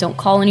 seconds. Don't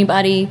call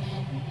anybody.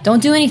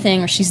 Don't do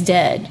anything or she's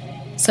dead.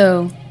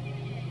 So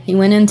he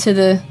went into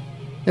the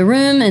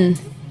room, and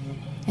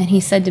he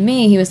said to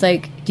me, he was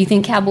like, do you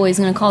think Cowboy's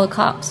going to call the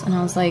cops? And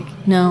I was like,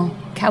 no.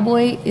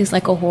 Cowboy is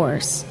like a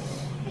horse.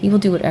 He will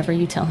do whatever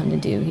you tell him to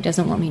do. He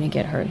doesn't want me to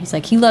get hurt. He's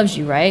like, he loves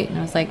you, right? And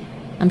I was like,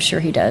 I'm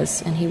sure he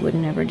does, and he would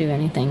never do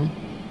anything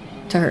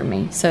to hurt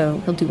me, so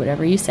he'll do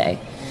whatever you say.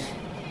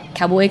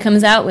 Cowboy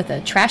comes out with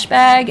a trash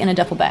bag and a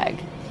duffel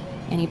bag,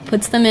 and he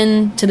puts them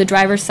in to the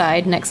driver's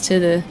side next to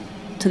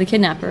the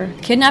kidnapper.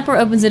 The kidnapper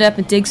opens it up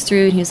and digs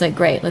through, and he's like,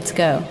 great, let's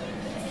go.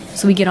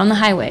 So we get on the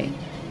highway.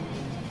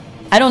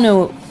 I don't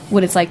know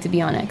what it's like to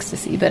be on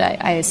ecstasy, but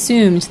I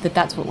assumed that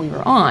that's what we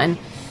were on.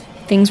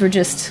 Things were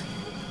just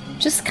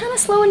kind of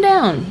slowing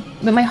down.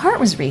 But my heart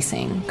was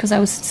racing because I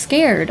was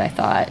scared, I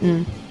thought.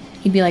 And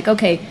he'd be like,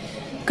 okay,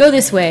 go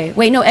this way.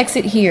 Wait, no,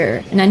 exit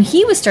here. And then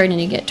he was starting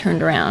to get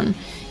turned around.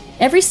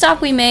 Every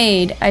stop we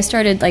made, I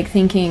started like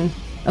thinking,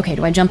 okay,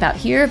 do I jump out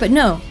here? But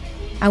no,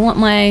 I want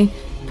my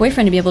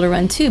boyfriend to be able to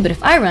run too. But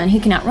if I run, he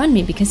can outrun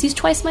me because he's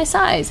twice my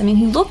size. I mean,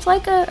 he looked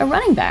like a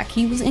running back.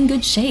 He was in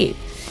good shape.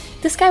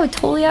 This guy would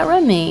totally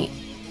outrun me.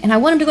 And I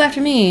want him to go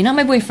after me, not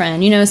my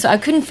boyfriend, so I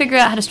couldn't figure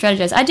out how to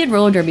strategize. I did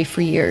roller derby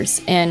for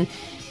years, and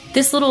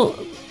this little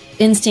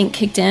instinct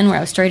kicked in where I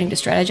was starting to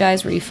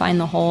strategize, where you find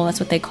the hole. That's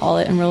what they call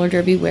it in roller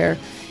derby, where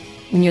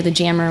when you're the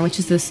jammer, which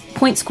is this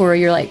point scorer.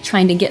 You're like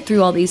trying to get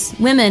through all these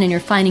women and you're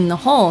finding the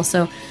hole.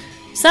 So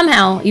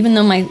somehow, even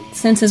though my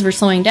senses were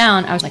slowing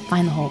down, I was like,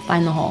 find the hole,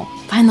 find the hole,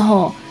 find the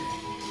hole.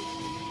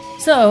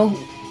 So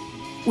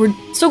we're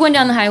still going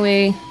down the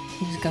highway.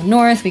 We just go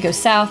north, we go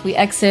south, we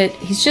exit.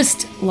 He's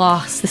just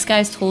lost. This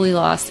guy's totally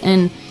lost.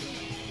 And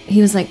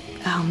he was like,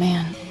 oh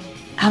man,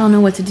 I don't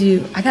know what to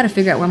do. I got to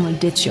figure out where I'm going to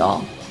ditch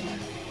y'all.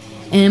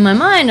 And in my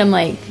mind, I'm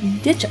like,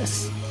 ditch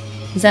us?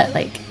 Is that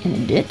like in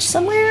a ditch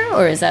somewhere?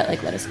 Or is that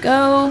like, let us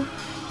go?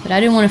 But I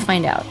didn't want to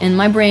find out. And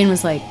my brain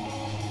was like,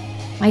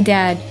 my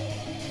dad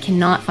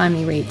cannot find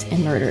me raped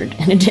and murdered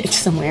in a ditch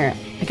somewhere.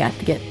 I got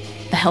to get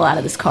the hell out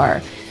of this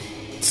car.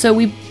 So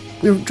we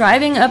were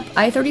driving up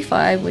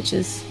I-35, which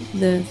is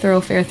the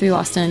thoroughfare through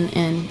Austin,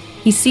 and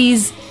he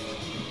sees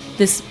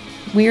this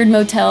weird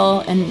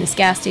motel and this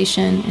gas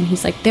station, and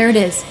he's like, there it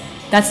is.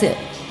 That's it.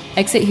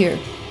 Exit here.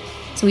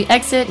 So we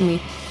exit and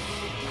we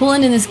pull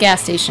into this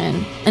gas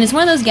station. And it's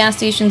one of those gas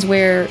stations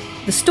where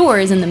the store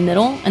is in the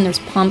middle and there's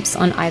pumps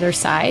on either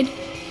side.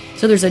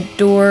 So there's a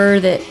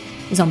door that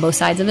is on both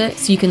sides of it,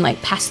 so you can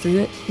like pass through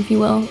it, if you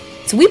will.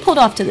 So we pulled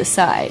off to the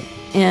side,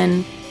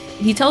 and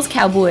he tells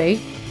Cowboy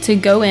to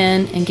go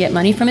in and get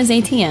money from his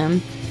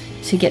ATM,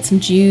 to get some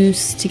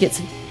juice, to get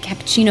some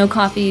cappuccino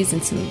coffees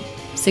and some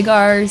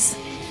cigars.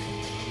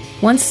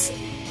 Once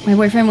my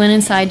boyfriend went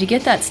inside to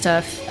get that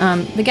stuff,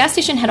 the gas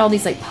station had all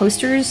these like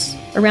posters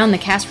around the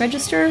cash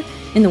register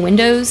in the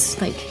windows,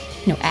 like,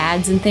 you know,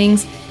 ads and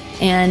things,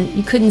 and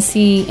you couldn't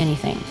see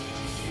anything.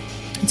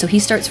 And so he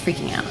starts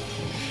freaking out.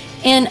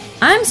 And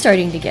I'm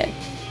starting to get,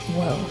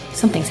 whoa,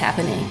 something's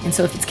happening. And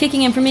so if it's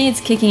kicking in for me,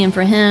 it's kicking in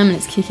for him, and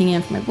it's kicking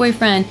in for my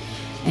boyfriend.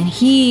 And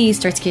he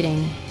starts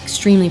getting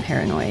extremely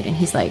paranoid. And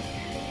he's like,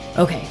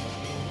 okay,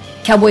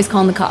 Cowboy's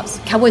calling the cops.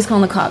 Cowboy's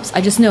calling the cops.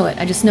 I just know it.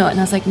 I just know it. And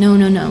I was like,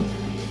 no.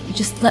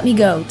 Just let me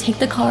go. Take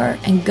the car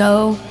and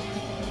go.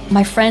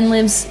 My friend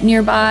lives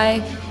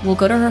nearby. We'll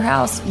go to her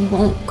house. We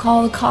won't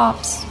call the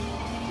cops.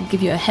 We'll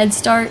give you a head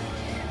start.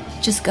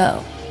 Just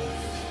go.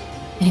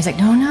 And he's like,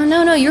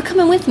 no. You're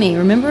coming with me.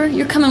 Remember?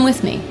 You're coming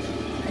with me.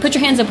 Put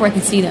your hands up where I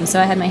can see them. So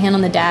I had my hand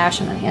on the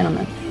dash and my hand on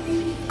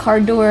the car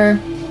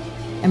door.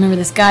 I remember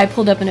this guy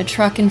pulled up in a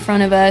truck in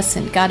front of us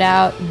and got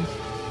out, and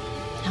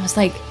I was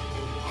like,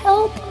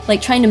 help, like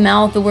trying to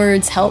mouth the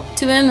words help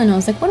to him, and I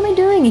was like, what am I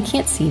doing? He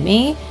can't see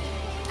me.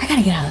 I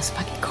gotta get out of this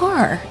fucking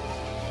car.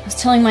 I was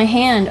telling my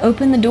hand,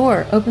 open the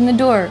door, open the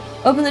door,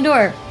 open the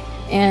door,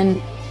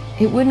 and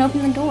it wouldn't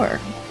open the door.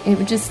 It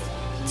would just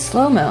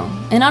slow-mo.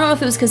 And I don't know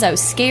if it was because I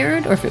was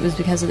scared or if it was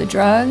because of the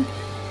drug.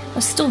 I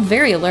was still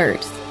very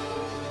alert.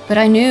 But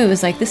I knew it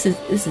was like, this is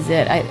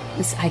it. I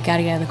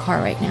gotta get out of the car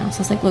right now. So I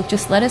was like, look,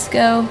 just let us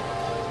go.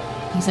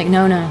 He's like,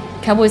 no.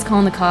 Cowboy's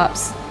calling the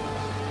cops.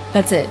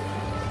 That's it.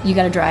 You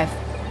gotta drive.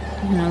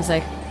 And I was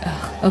like,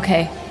 oh,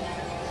 okay.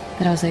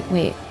 But I was like,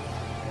 wait,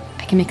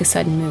 I can make a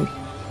sudden move.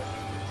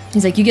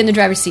 He's like, you get in the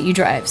driver's seat, you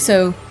drive.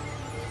 So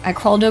I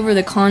crawled over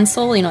the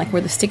console, you know, like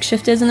where the stick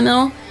shift is in the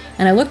middle.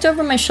 And I looked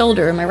over my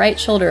shoulder, my right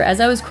shoulder, as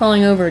I was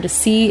crawling over to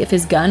see if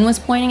his gun was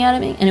pointing at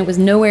me. And it was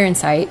nowhere in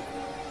sight.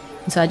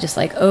 And so I just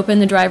like opened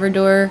the driver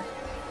door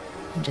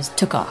and just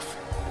took off.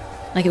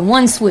 Like in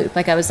one swoop.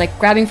 Like I was like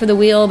grabbing for the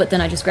wheel, but then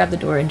I just grabbed the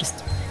door and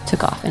just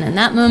took off. And in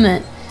that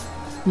moment,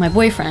 my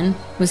boyfriend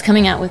was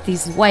coming out with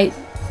these white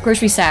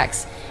grocery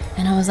sacks.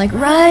 And I was like,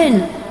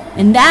 run!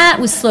 And that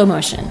was slow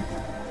motion.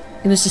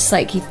 It was just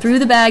like he threw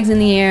the bags in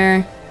the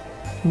air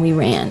and we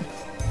ran.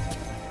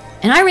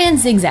 And I ran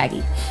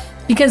zigzaggy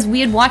because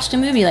we had watched a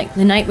movie like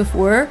the night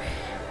before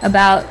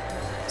about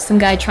some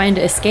guy trying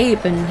to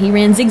escape, and he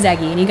ran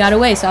zigzaggy and he got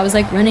away. So I was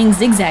like running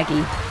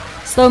zigzaggy,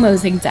 slow-mo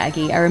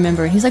zigzaggy, I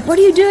remember. And he's like, what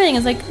are you doing? I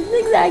was like,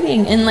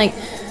 zigzagging. And like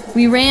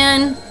we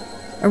ran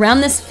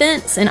around this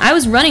fence, and I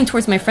was running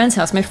towards my friend's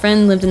house. My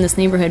friend lived in this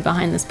neighborhood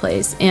behind this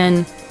place,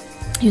 and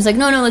he was like,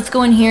 no, let's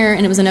go in here.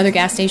 And it was another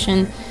gas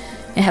station.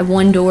 It had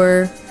one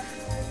door.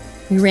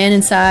 We ran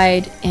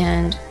inside,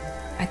 and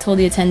I told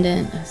the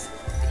attendant,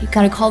 you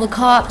gotta call the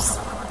cops.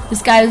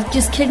 This guy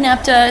just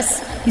kidnapped us.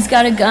 He's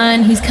got a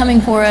gun. He's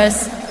coming for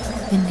us.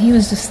 And he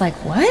was just like,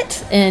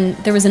 what? And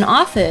there was an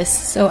office.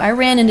 So I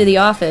ran into the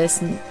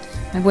office, and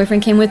my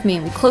boyfriend came with me,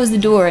 and we closed the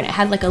door, and it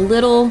had like a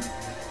little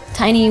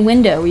tiny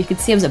window where you could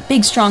see it was a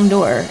big, strong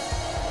door.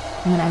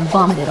 And then I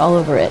vomited all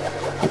over it.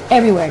 And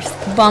everywhere. Just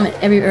vomit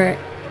everywhere.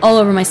 All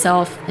over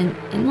myself.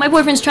 And my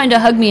boyfriend's trying to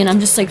hug me, and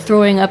I'm just like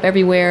throwing up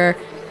everywhere.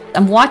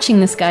 I'm watching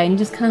this guy, and he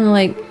just kind of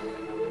like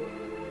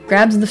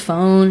grabs the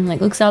phone,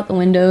 like looks out the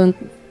window,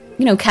 and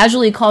you know,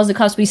 casually calls the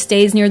cops, but he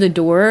stays near the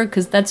door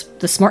because that's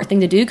the smart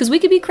thing to do, because we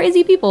could be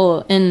crazy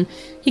people, and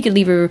he could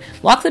either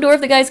lock the door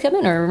if the guy's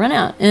coming or run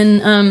out.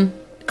 And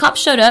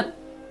cops showed up.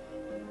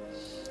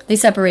 They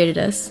separated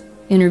us,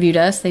 interviewed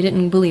us. They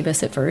didn't believe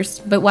us at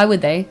first, but why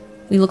would they?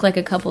 We looked like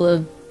a couple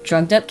of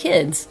drugged up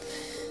kids.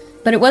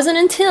 But it wasn't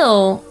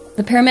until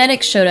the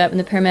paramedic showed up, and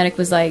the paramedic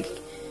was like,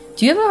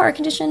 do you have a heart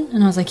condition?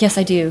 And I was like, yes,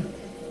 I do.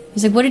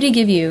 He's like, what did he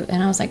give you?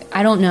 And I was like,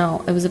 I don't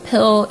know. It was a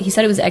pill. He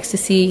said it was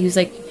ecstasy. He was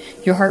like,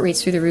 your heart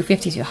rate's through the roof. We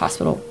have to use you to the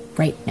hospital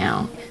right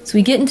now. So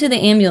we get into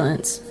the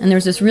ambulance, and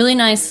there's this really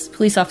nice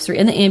police officer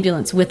in the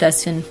ambulance with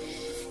us, and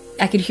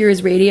I could hear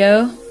his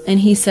radio, and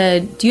he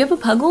said, "Do you have a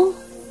puggle?"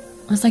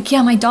 I was like,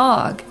 "Yeah, my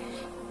dog."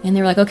 And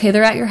they were like, "Okay,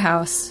 they're at your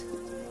house.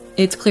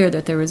 It's clear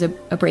that there was a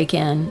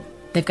break-in.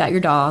 They've got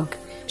your dog.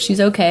 She's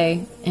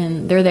okay,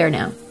 and they're there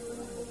now."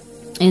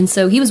 And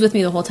so he was with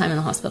me the whole time in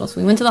the hospital. So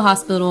we went to the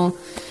hospital,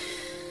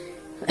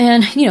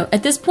 and,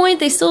 at this point,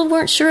 they still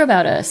weren't sure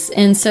about us.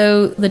 And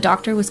so the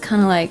doctor was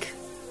kind of like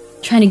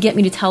trying to get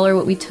me to tell her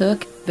what we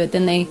took, but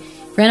then they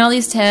ran all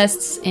these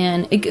tests,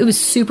 and it was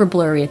super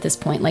blurry at this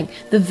point. Like,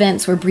 the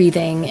vents were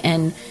breathing,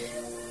 and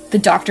the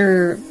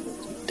doctor,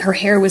 her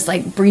hair was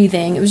like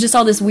breathing. It was just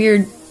all this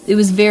weird, it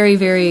was very,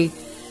 very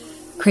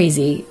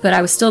crazy, but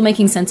I was still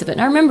making sense of it.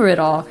 And I remember it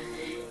all.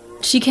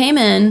 She came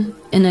in,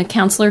 and a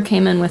counselor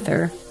came in with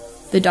her.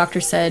 The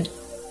doctor said,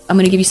 "I'm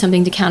going to give you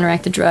something to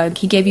counteract the drug.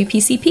 He gave you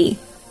PCP."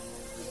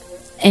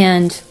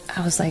 And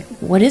I was like,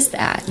 "What is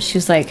that?" And she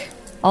was like,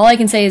 "All I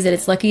can say is that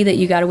it's lucky that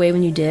you got away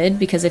when you did,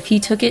 because if he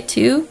took it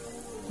too,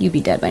 you'd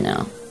be dead by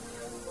now.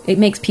 It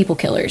makes people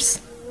killers,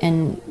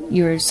 and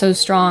you're so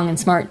strong and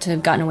smart to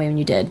have gotten away when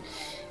you did."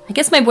 I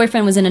guess my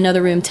boyfriend was in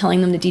another room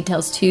telling them the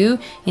details too,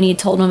 and he had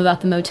told them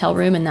about the motel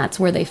room, and that's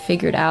where they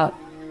figured out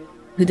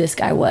who this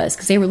guy was,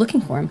 because they were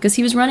looking for him, because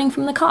he was running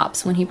from the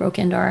cops when he broke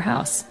into our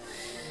house.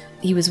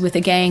 He was with a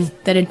gang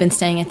that had been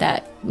staying at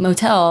that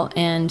motel,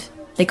 and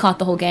they caught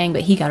the whole gang,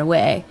 but he got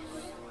away,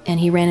 and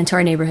he ran into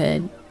our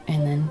neighborhood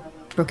and then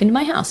broke into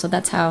my house. So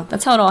that's how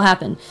it all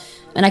happened.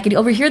 And I could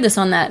overhear this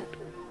on that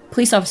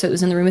police officer that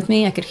was in the room with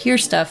me. I could hear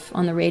stuff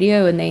on the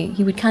radio, and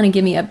he would kind of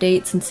give me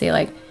updates and say,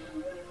 like,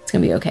 "It's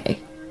gonna be okay.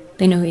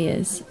 They know who he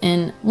is."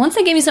 And once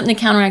they gave me something to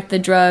counteract the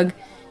drug,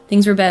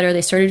 things were better.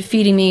 They started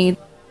feeding me.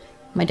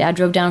 My dad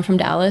drove down from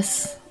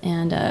Dallas,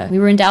 and we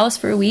were in Dallas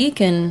for a week,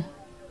 and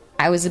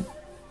I was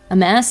a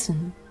mess,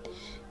 and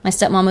my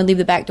stepmom would leave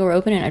the back door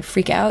open, and I'd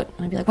freak out.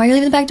 I'd be like, "Why are you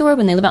leaving the back door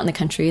open?" They live out in the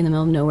country in the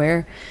middle of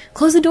nowhere.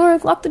 "Close the door,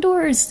 lock the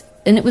doors."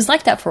 And it was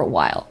like that for a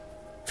while,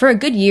 for a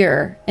good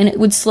year, and it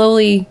would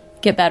slowly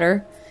get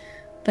better.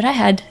 But I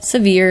had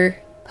severe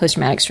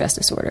post-traumatic stress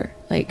disorder.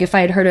 Like, if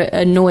I had heard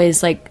a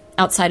noise, like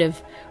outside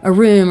of a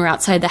room or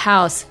outside the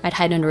house, I'd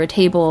hide under a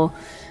table.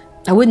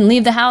 I wouldn't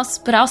leave the house,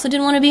 but I also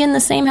didn't want to be in the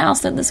same house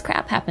that this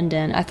crap happened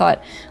in. I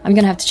thought, I'm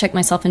going to have to check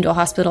myself into a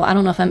hospital. I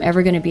don't know if I'm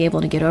ever going to be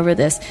able to get over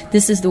this.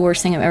 This is the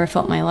worst thing I've ever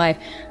felt in my life.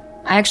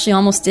 I actually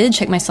almost did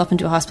check myself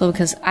into a hospital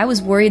because I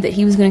was worried that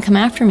he was going to come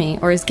after me,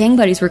 or his gang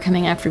buddies were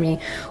coming after me,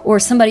 or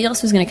somebody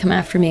else was going to come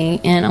after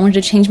me, and I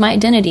wanted to change my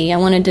identity. I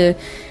wanted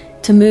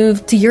to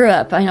move to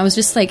Europe. I was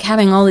just like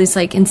having all these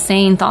like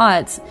insane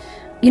thoughts.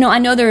 I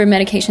know there were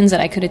medications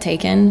that I could have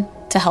taken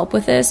to help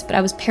with this, but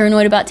I was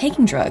paranoid about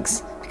taking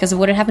drugs because of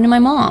what had happened to my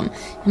mom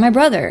and my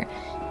brother.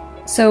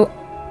 So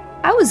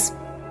I was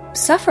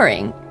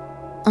suffering.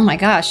 Oh my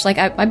gosh, like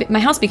my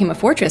house became a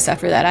fortress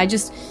after that. I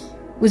just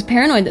was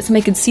paranoid that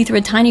somebody could see through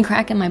a tiny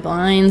crack in my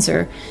blinds,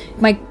 or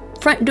my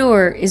front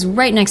door is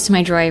right next to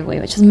my driveway,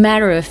 which is a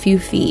matter of a few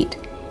feet.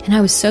 And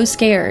I was so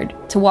scared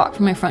to walk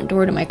from my front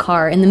door to my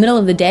car in the middle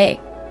of the day.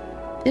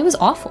 It was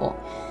awful.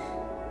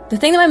 The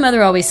thing that my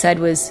mother always said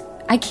was,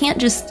 I can't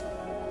just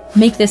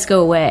make this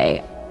go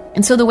away.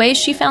 And so the way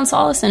she found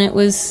solace in it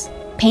was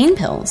pain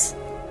pills.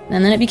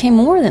 And then it became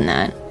more than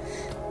that.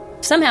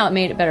 Somehow it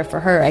made it better for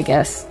her, I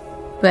guess.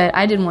 But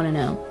I didn't want to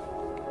know.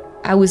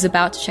 I was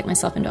about to check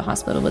myself into a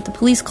hospital, but the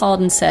police called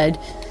and said,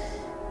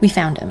 "We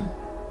found him.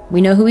 We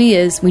know who he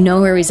is. We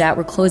know where he's at.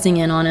 We're closing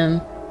in on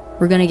him.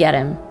 We're going to get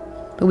him.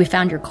 But we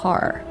found your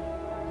car."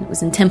 It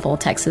was in Temple,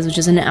 Texas, which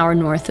is an hour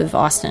north of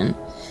Austin.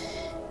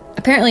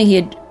 Apparently he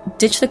had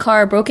ditched the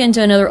car, broke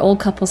into another old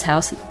couple's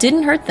house,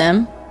 didn't hurt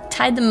them,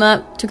 tied them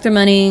up, took their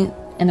money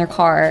and their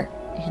car,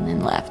 and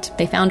then left.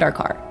 They found our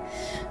car.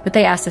 But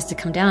they asked us to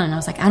come down, and I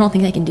was like, I don't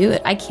think I can do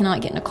it. I cannot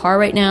get in a car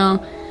right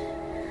now.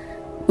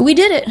 But we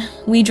did it.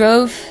 We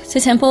drove to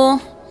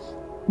Temple.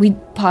 We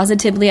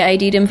positively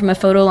ID'd him from a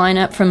photo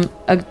lineup from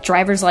a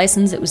driver's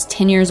license that was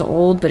 10 years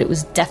old, but it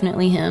was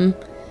definitely him,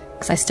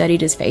 because I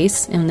studied his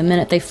face. And the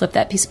minute they flipped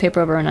that piece of paper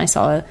over and I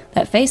saw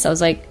that face, I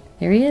was like,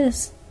 there he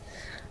is.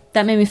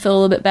 That made me feel a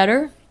little bit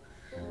better.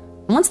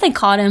 Once they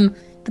caught him,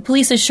 the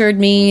police assured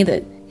me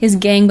that his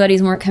gang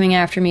buddies weren't coming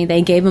after me.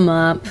 They gave him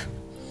up.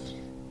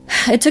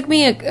 It took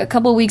me a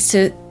couple of weeks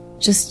to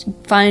just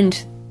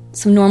find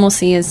some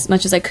normalcy as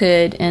much as I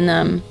could.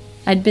 And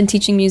I'd been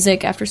teaching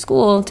music after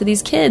school to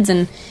these kids,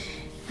 and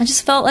I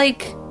just felt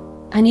like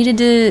I needed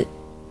to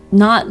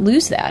not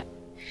lose that.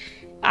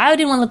 I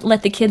didn't want to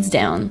let the kids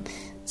down.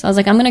 So I was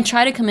like, I'm going to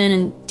try to come in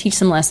and teach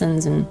some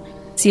lessons and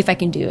see if I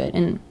can do it.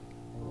 And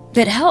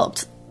it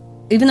helped.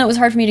 Even though it was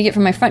hard for me to get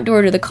from my front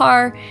door to the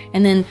car,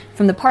 and then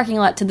from the parking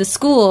lot to the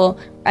school,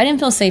 I didn't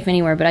feel safe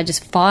anywhere, but I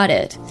just fought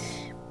it.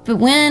 But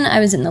when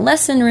I was in the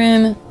lesson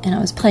room, and I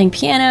was playing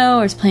piano, or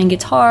I was playing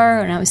guitar,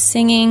 and I was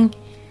singing,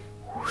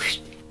 whoosh,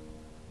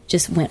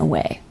 just went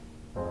away.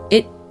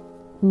 It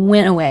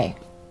went away.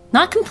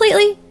 Not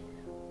completely,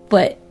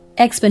 but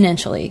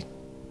exponentially.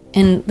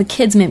 And the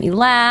kids made me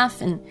laugh,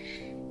 and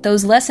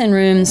those lesson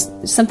rooms,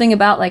 something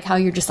about like how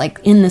you're just like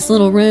in this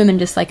little room and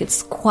just like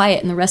it's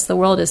quiet and the rest of the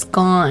world is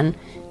gone,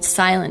 it's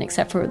silent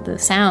except for the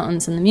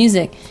sounds and the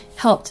music,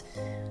 helped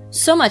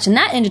so much. And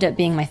that ended up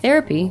being my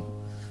therapy.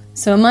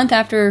 So a month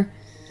after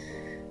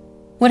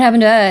what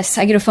happened to us,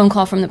 I get a phone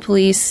call from the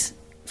police,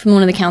 from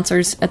one of the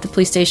counselors at the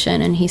police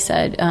station, and he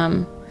said,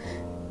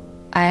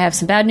 I have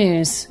some bad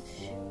news.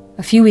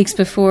 A few weeks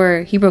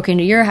before he broke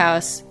into your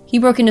house, he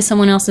broke into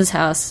someone else's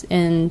house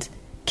and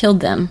killed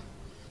them,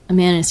 a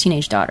man and his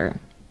teenage daughter.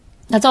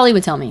 That's all he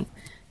would tell me.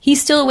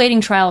 He's still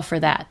awaiting trial for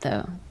that,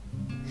 though.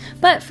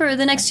 But for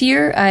the next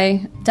year,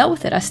 I dealt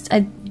with it.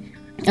 I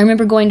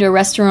remember going to a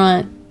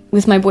restaurant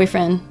with my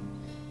boyfriend,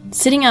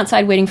 sitting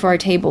outside waiting for our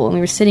table, and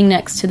we were sitting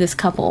next to this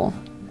couple.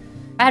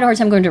 I had a hard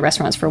time going to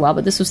restaurants for a while,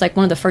 but this was like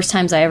one of the first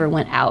times I ever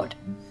went out.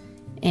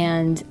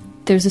 And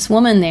there's this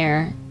woman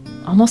there,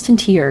 almost in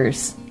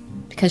tears,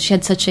 because she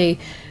had such a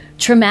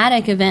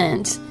traumatic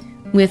event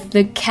with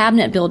the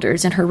cabinet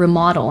builders and her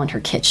remodel and her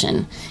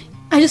kitchen.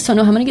 I just don't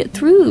know how I'm going to get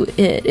through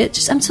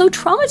it. I'm so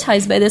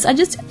traumatized by this.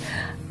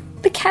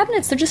 The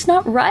cabinets, they're just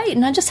not right,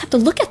 and I just have to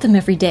look at them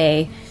every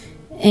day.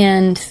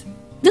 And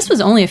this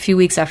was only a few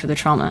weeks after the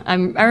trauma.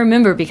 I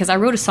remember because I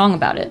wrote a song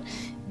about it.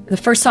 The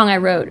first song I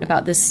wrote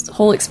about this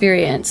whole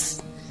experience.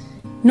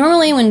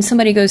 Normally when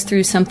somebody goes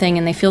through something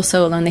and they feel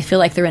so alone, they feel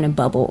like they're in a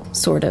bubble,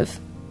 sort of.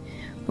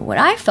 But what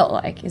I felt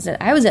like is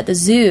that I was at the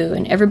zoo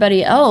and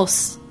everybody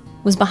else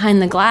was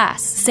behind the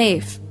glass,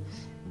 safe,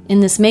 in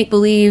this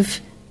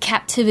make-believe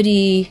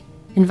captivity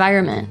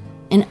environment.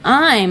 And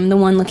I'm the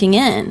one looking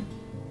in.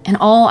 And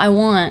all I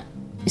want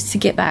is to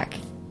get back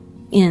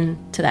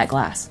into that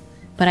glass.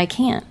 But I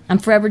can't. I'm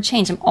forever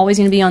changed. I'm always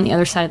going to be on the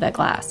other side of that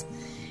glass.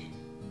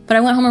 But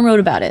I went home and wrote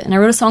about it. And I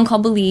wrote a song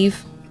called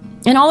Believe.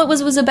 And all it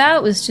was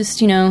about was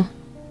just, I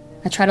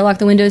try to lock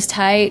the windows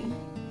tight,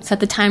 set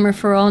the timer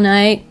for all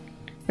night,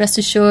 rest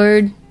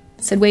assured,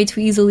 said way too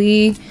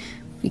easily,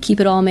 we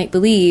keep it all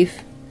make-believe.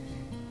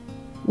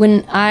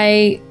 When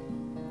I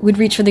would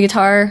reach for the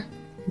guitar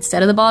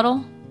instead of the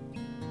bottle,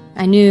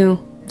 I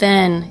knew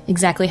then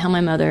exactly how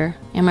my mother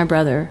and my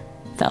brother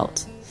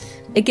felt.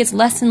 It gets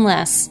less and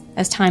less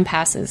as time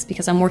passes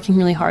because I'm working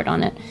really hard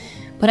on it.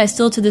 But I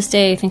still to this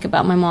day think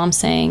about my mom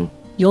saying,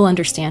 you'll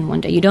understand one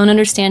day. You don't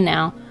understand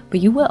now, but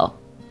you will.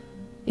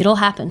 It'll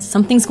happen.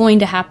 Something's going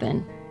to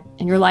happen,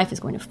 and your life is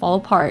going to fall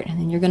apart, and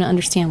then you're going to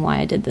understand why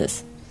I did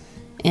this,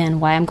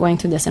 and why I'm going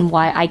through this, and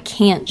why I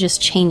can't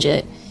just change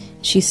it.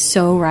 She's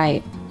so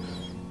right.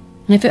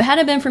 And if it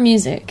hadn't been for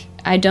music,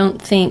 I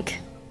don't think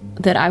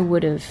that I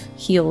would have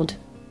healed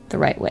the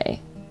right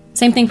way.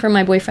 Same thing for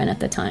my boyfriend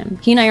at the time.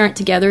 He and I aren't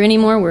together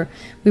anymore.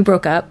 We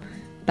broke up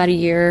about a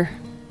year.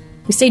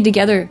 We stayed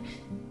together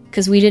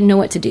because we didn't know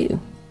what to do.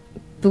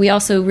 But we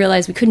also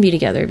realized we couldn't be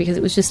together because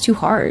it was just too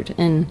hard.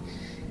 And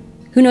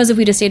who knows if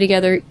we'd have stayed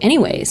together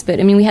anyways. But,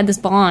 we had this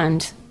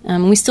bond.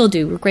 And we still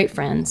do. We're great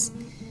friends.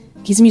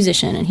 He's a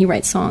musician and he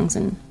writes songs.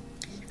 And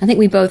I think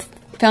we both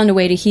found a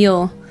way to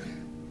heal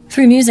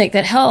through music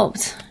that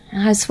helped.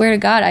 And I swear to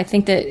God, I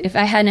think that if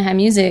I hadn't had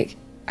music,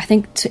 I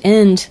think to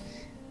end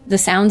the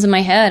sounds in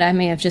my head, I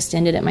may have just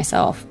ended it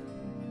myself.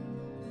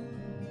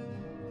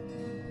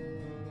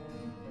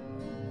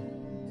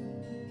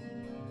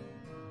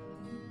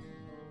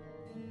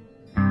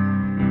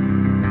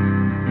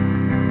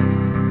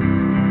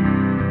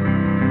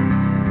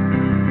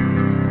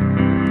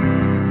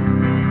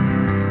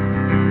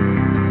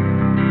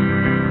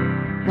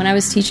 When I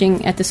was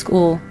teaching at the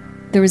school,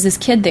 there was this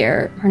kid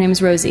there. Her name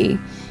was Rosie.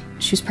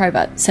 She was probably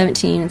about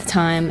 17 at the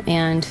time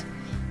and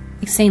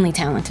insanely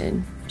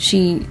talented.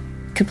 She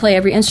could play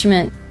every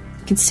instrument,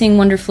 could sing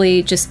wonderfully,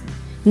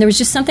 and there was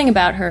just something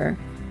about her.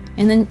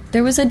 And then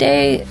there was a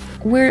day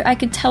where I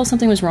could tell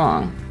something was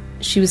wrong.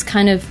 She was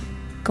kind of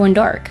going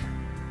dark.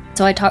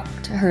 So I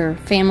talked to her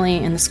family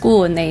and the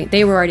school, and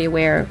they were already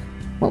aware of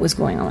what was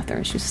going on with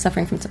her. She was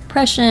suffering from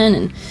depression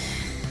and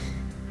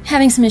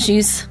having some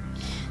issues.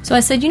 So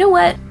I said, you know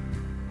what?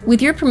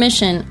 With your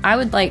permission, I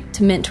would like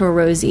to mentor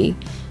Rosie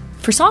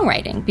for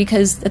songwriting,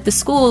 because at the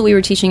school we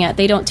were teaching at,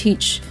 they don't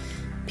teach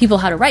people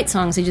how to write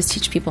songs, they just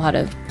teach people how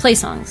to play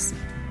songs.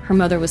 Her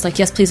mother was like,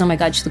 yes, please, oh my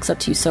God, she looks up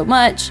to you so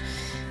much.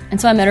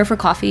 And so I met her for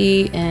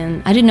coffee,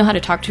 and I didn't know how to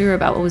talk to her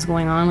about what was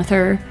going on with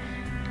her.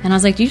 And I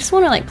was like, do you just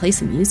want to play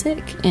some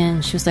music?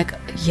 And she was like,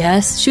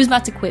 yes. She was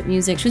about to quit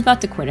music. She was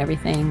about to quit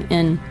everything.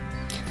 And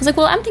I was like,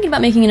 well, I'm thinking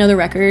about making another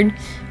record.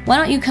 Why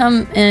don't you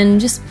come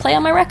and just play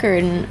on my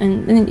record?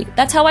 And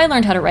that's how I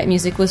learned how to write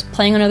music, was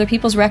playing on other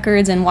people's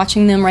records and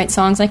watching them write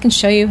songs. I can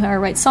show you how I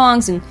write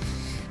songs. And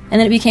then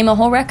it became a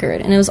whole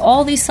record. And it was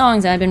all these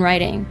songs that I've been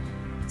writing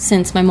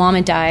since my mom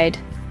had died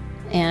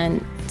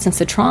and since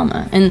the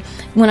trauma. And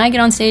when I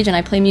get on stage and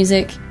I play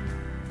music,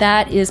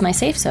 that is my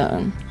safe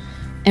zone.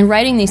 And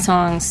writing these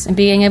songs and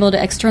being able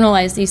to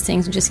externalize these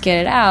things and just get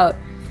it out.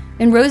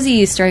 And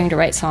Rosie is starting to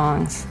write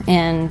songs.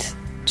 And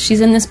she's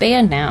in this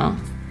band now.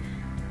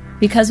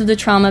 Because of the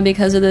trauma,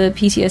 because of the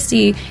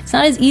PTSD, it's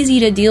not as easy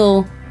to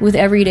deal with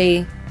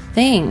everyday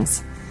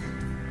things.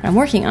 But I'm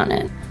working on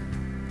it.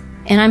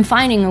 And I'm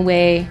finding a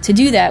way to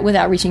do that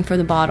without reaching for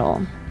the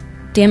bottle.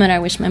 damn it, I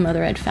wish my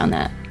mother had found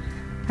that.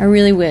 I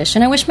really wish.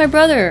 And I wish my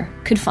brother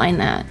could find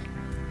that.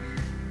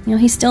 You know,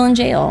 he's still in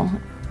jail.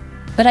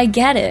 But I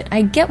get it.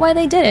 I get why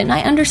they did it. And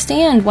I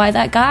understand why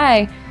that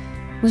guy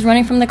was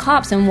running from the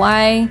cops and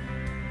why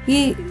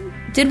he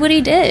did what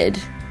he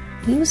did.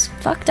 He was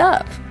fucked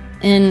up.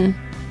 And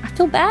I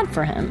feel bad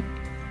for him.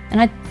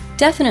 And I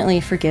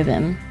definitely forgive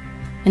him.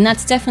 And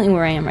that's definitely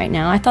where I am right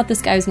now. I thought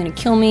this guy was going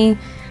to kill me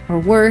or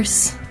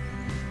worse.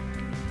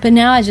 But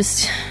now I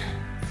just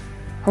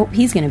hope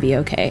he's going to be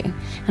okay.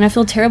 And I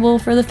feel terrible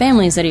for the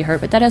families that he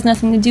hurt, but that has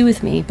nothing to do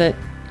with me. But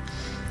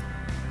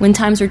when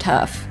times are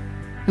tough,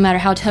 no matter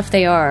how tough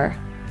they are,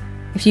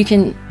 if you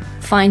can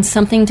find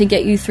something to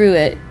get you through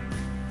it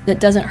that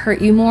doesn't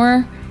hurt you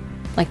more,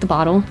 like the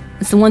bottle.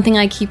 It's the one thing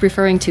I keep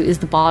referring to is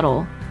the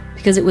bottle,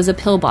 because it was a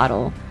pill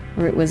bottle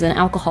or it was an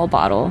alcohol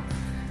bottle.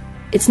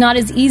 It's not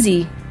as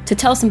easy to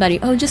tell somebody,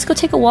 oh, just go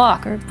take a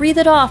walk or breathe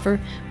it off or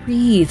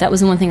breathe. That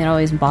was the one thing that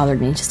always bothered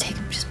me.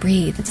 Just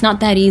breathe. It's not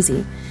that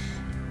easy.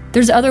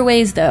 There's other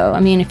ways, though.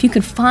 I mean, if you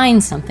could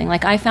find something,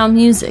 like I found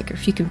music, or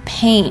if you can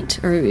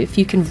paint, or if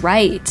you can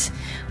write,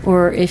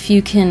 or if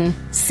you can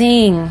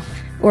sing,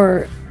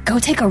 or go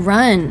take a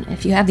run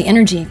if you have the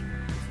energy.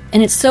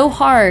 And it's so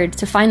hard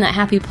to find that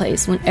happy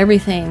place when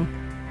everything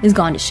is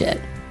gone to shit.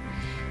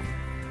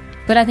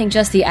 But I think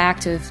just the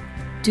act of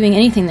doing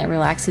anything that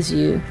relaxes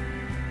you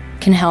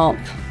can help,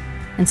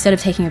 instead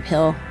of taking a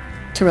pill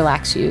to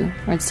relax you,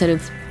 or instead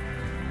of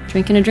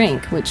drinking a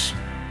drink, which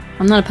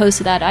I'm not opposed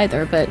to that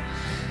either, but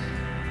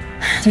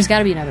there's got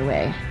to be another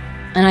way.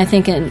 And I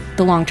think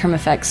the long-term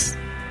effects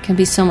can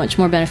be so much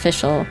more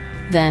beneficial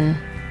than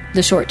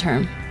the short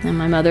term. And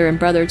my mother and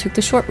brother took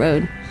the short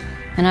road,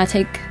 and I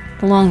take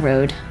the long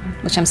road,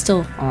 which I'm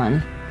still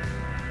on.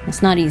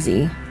 It's not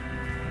easy,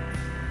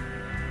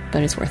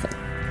 but it's worth it.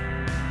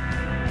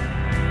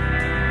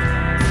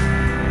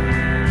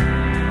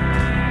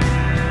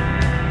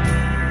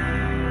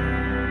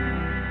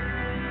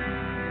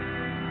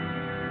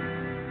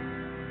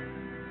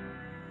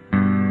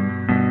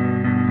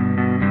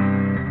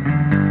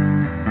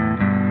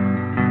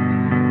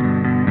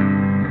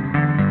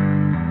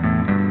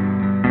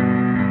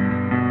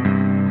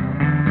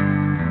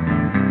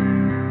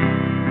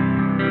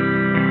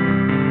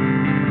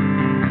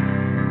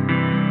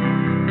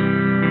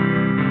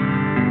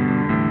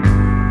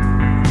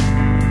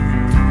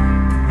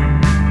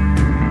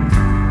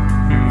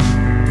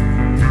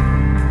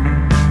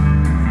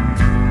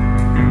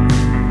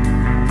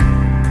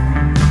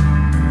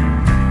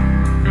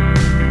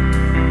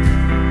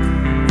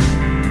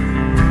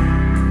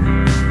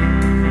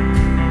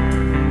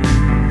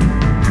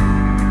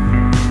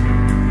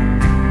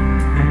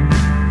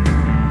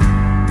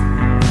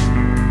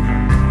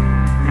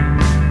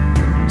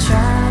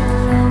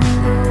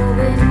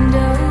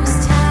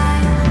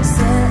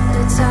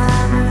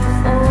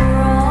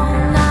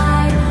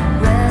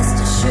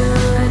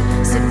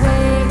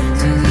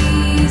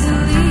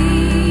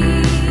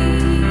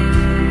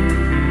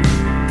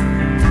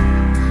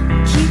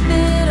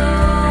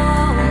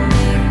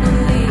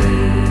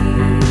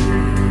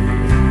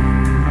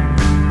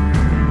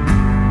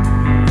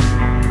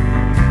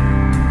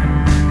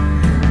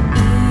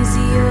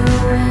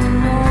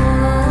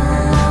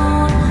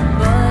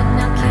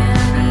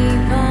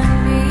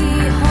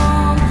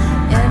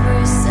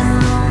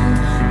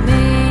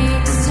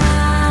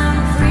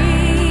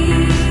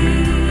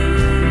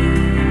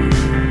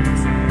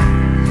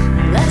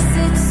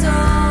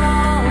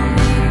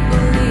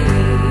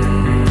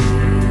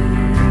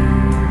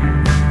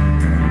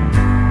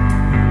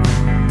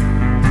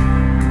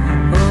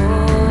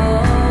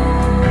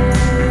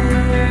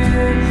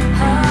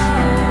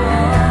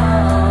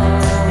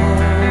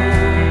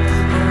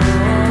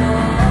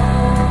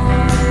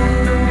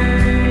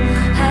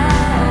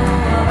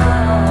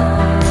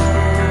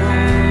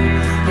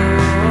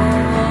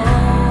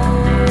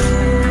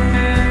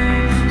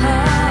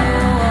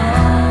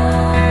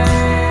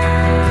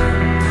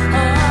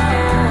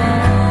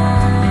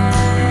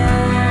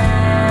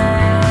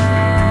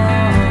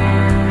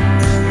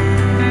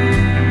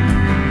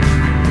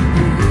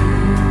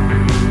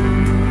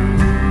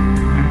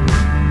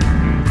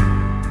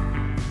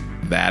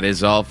 That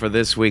is all for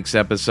this week's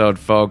episode,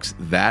 folks.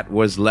 That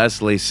was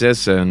Leslie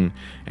Sisson,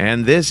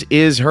 and this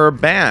is her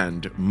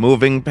band,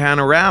 Moving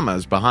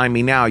Panoramas. Behind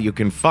me now, you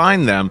can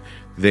find them.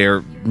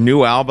 Their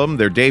new album,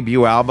 their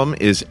debut album,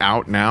 is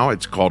out now.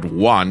 It's called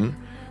One,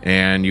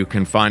 and you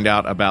can find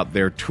out about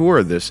their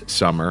tour this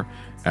summer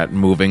at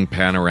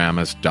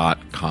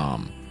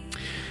movingpanoramas.com.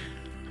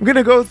 I'm going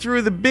to go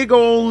through the big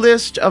old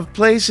list of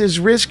places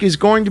Risk is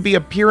going to be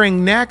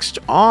appearing next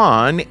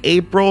on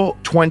April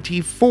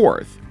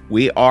 24th.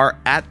 We are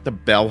at the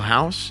Bell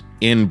House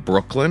in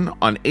Brooklyn.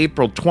 On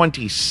April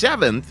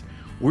 27th,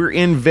 we're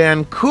in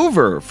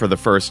Vancouver for the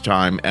first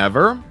time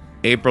ever.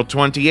 April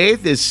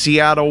 28th is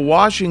Seattle,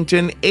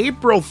 Washington.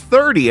 April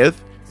 30th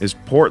is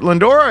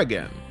Portland,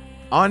 Oregon.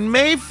 On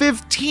May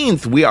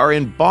 15th, we are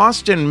in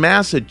Boston,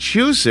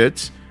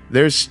 Massachusetts.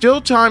 There's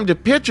still time to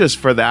pitch us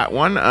for that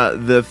one.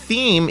 The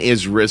theme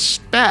is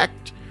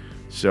respect,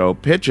 so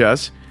pitch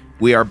us.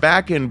 we are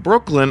back in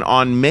Brooklyn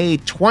on May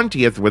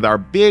 20th with our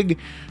big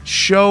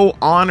show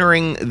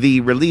honoring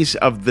the release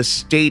of The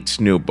State's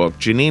new book.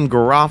 Janine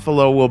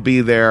Garofalo will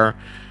be there.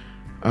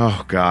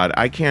 Oh, God,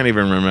 I can't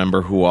even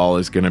remember who all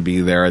is going to be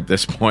there at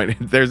this point.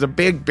 There's a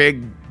big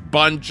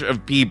bunch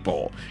of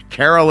people.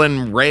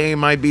 Carolyn Ray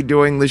might be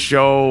doing the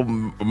show.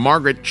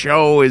 Margaret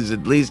Cho is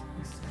at least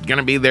going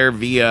to be there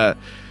via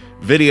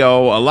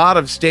video. A lot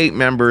of state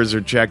members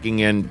are checking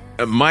in.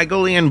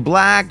 Michael Ian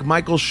Black,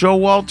 Michael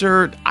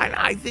Showalter,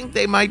 I think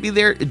they might be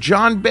there.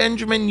 John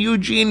Benjamin,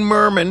 Eugene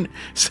Merman,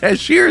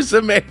 Sashir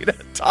Zameda,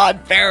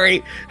 Todd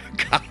Perry.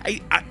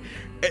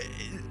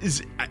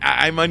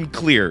 I'm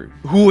unclear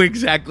who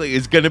exactly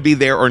is going to be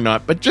there or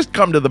not, but just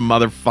come to the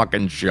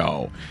motherfucking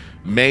show.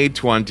 May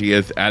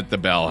 20th at the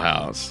Bell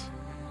House.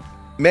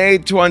 May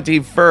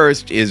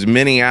 21st is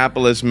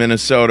Minneapolis,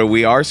 Minnesota.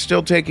 We are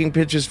still taking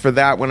pitches for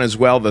that one as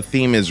well. The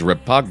theme is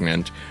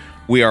repugnant.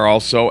 We are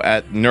also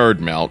at Nerd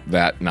Melt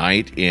that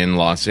night in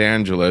Los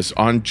Angeles.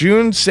 On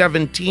June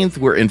 17th,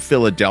 we're in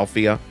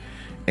Philadelphia,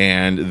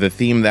 and the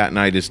theme that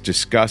night is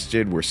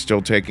disgusted. We're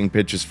still taking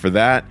pitches for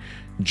that.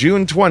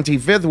 June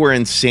 25th, we're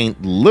in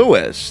St.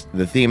 Louis.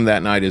 The theme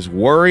that night is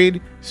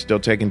worried. Still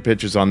taking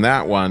pitches on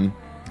that one.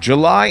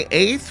 July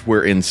 8th,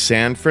 we're in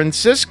San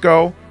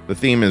Francisco. The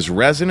theme is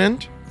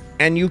resonant.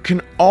 And you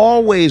can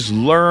always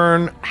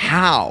learn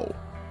how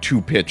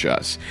to pitch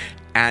us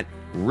at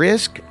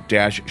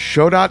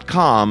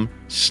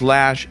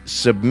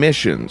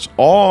risk-show.com/submissions.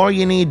 All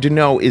you need to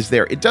know is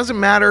there. It doesn't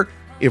matter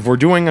if we're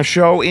doing a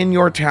show in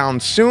your town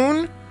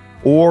soon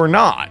or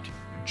not.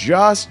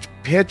 Just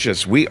pitch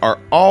us. We are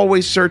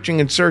always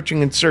searching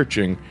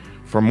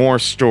for more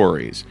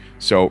stories.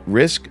 So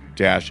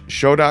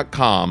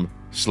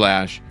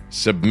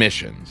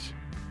risk-show.com/submissions.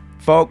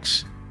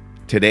 Folks,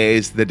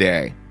 today's the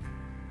day.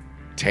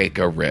 Take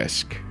a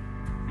risk.